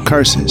generational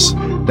curses.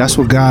 That's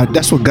what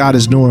God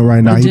is doing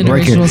right now. He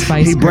breaking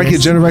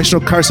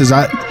generational curses.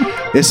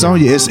 It's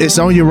on you. It's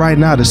on you right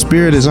now. The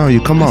Spirit is on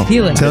you. Come on.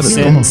 Feel it.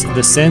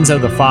 The sins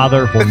of the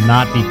father will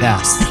not be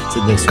passed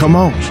to this. Come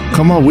on.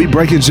 We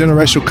breaking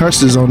generational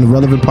curses on the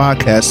Relevant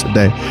Podcast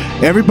today.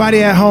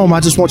 Everybody at home,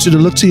 I just want you to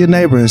look to your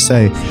neighbor and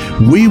say,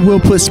 we will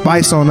put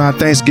spice on our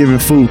Thanksgiving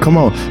food. Come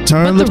on.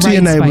 Turn, look to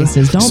your neighbor.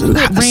 Don't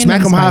put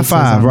smack them high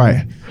five.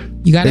 Right.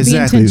 You got to be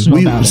intentional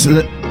about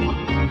it.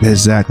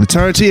 Exactly.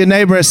 Turn to your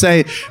neighbor and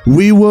say,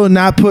 we will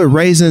not put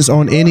raisins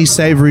on any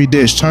savory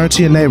dish. Turn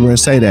to your neighbor and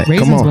say that.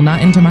 Raisins Come on. will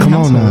not enter my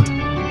household. On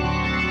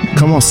now.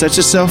 Come on, set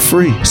yourself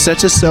free.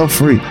 Set yourself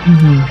free.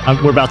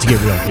 We're about to get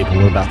real,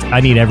 people.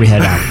 I need every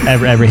head out,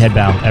 every head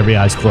bowed, every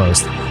eyes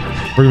closed.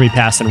 We're gonna be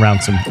passing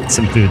around some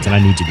foods, and I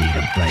need you to eat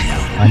them right now.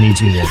 I need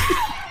you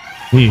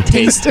to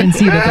taste and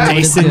see that the Lord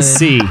is good. Taste and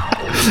see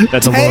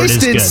that the Lord is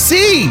good. Taste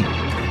and see.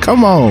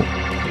 Come on.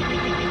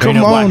 Come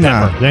on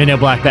now. There ain't no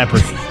black pepper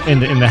in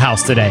the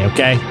house today,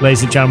 okay?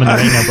 Ladies and gentlemen, there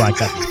ain't no black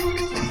pepper.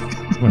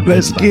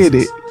 Let's get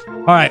it.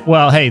 All right.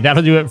 Well, hey,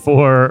 that'll do it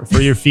for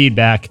your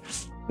feedback.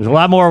 There's a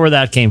lot more where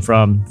that came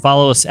from.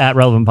 Follow us at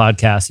Relevant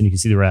Podcast, and you can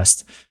see the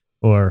rest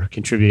or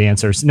contribute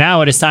answers.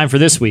 Now it is time for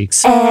this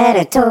week's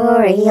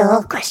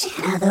editorial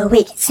question of the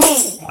week.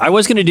 Hey. I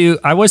was thinking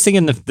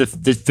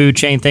the food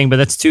chain thing, but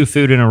that's 2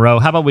 food in a row.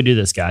 How about we do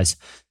this, guys?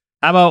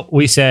 How about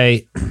we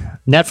say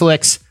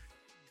Netflix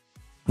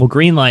will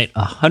greenlight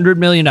 $100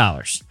 million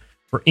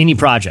for any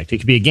project. It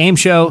could be a game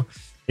show.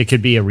 It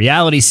could be a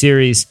reality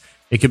series.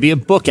 It could be a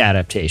book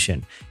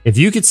adaptation. If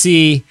you could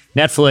see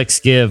Netflix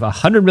give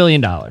 $100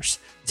 million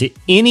to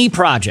any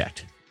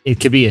project, it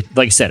could be,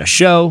 like I said, a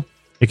show.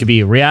 It could be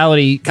a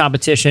reality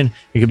competition.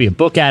 It could be a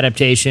book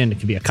adaptation. It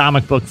could be a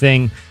comic book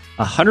thing.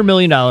 $100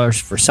 million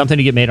for something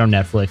to get made on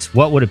Netflix.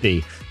 What would it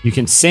be? You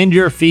can send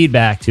your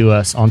feedback to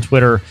us on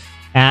Twitter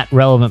at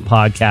Relevant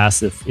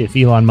Podcast if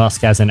Elon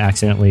Musk hasn't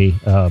accidentally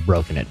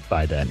broken it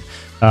by then.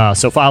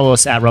 So follow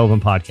us at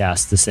Relevant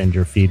Podcast to send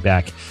your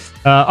feedback.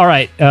 All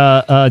right,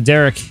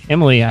 Derek,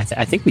 Emily, I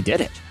think we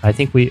did it. I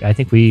think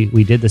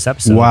we did this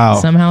episode.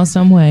 Wow. Somehow,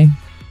 some way.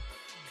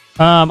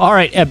 All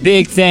right, a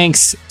big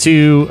thanks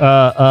to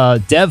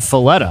Deb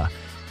Fileta.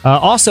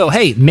 Also,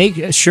 hey,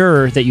 make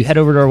sure that you head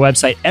over to our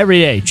website every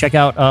day. Check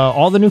out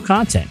all the new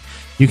content.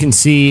 You can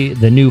see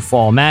the new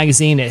fall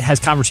magazine. It has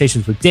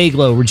conversations with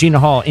Dayglow, Regina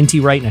Hall,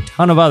 NT Wright, and a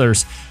ton of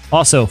others.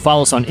 Also,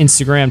 follow us on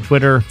Instagram,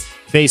 Twitter,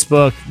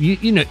 Facebook.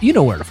 You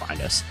know where to find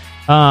us.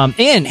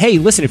 And hey,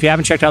 listen, if you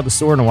haven't checked out the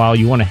store in a while,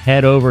 you want to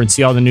head over and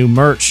see all the new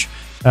merch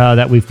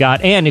that we've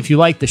got. And if you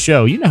like the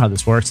show, you know how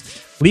this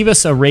works. Leave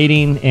us a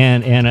rating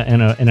and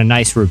a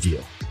nice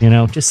review.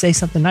 Just say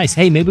something nice.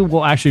 Hey, maybe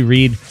we'll actually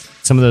read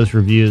some of those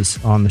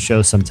reviews on the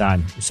show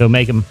sometime. So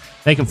make them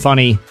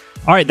funny.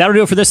 All right, that'll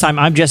do it for this time.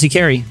 I'm Jesse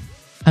Carey.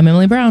 I'm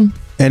Emily Brown.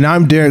 And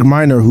I'm Derek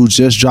Minor, who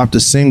just dropped a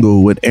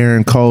single with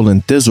Aaron Cole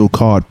and Thizzle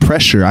called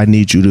Pressure. I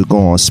need you to go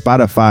on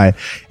Spotify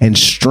and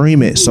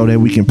stream it so that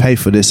we can pay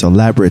for this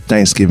elaborate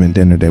Thanksgiving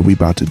dinner that we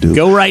about to do.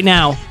 Go right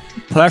now.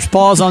 Press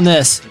pause on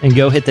this and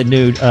go hit the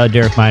new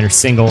Derek Minor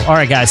single. All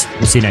right, guys.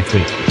 We'll see you next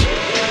week.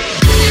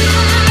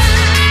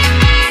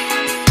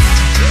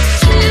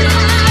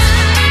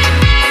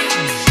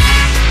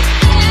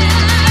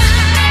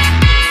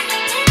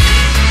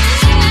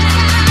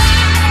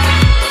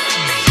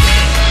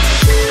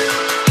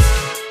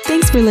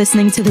 For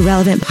listening to the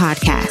Relevant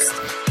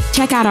Podcast.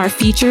 Check out our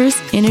features,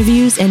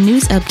 interviews, and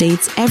news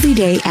updates every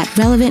day at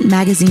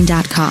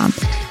relevantmagazine.com.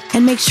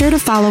 And make sure to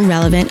follow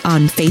Relevant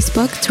on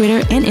Facebook,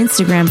 Twitter, and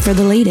Instagram for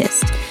the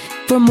latest.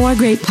 For more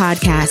great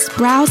podcasts,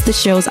 browse the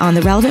shows on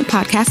the Relevant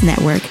Podcast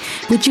Network,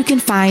 which you can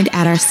find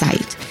at our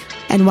site.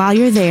 And while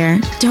you're there,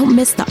 don't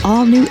miss the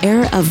all-new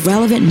era of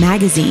Relevant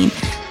Magazine.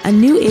 A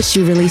new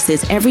issue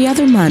releases every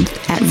other month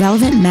at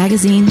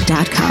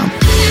relevantmagazine.com.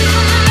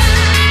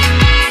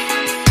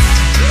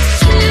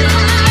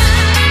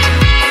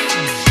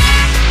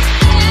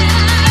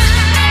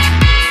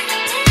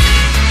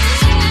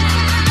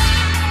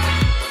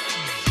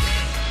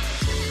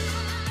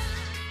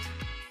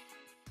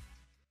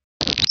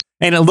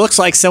 and it looks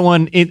like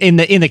someone in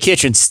the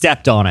kitchen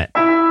stepped on it.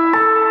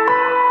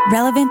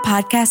 Relevant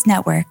Podcast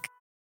Network.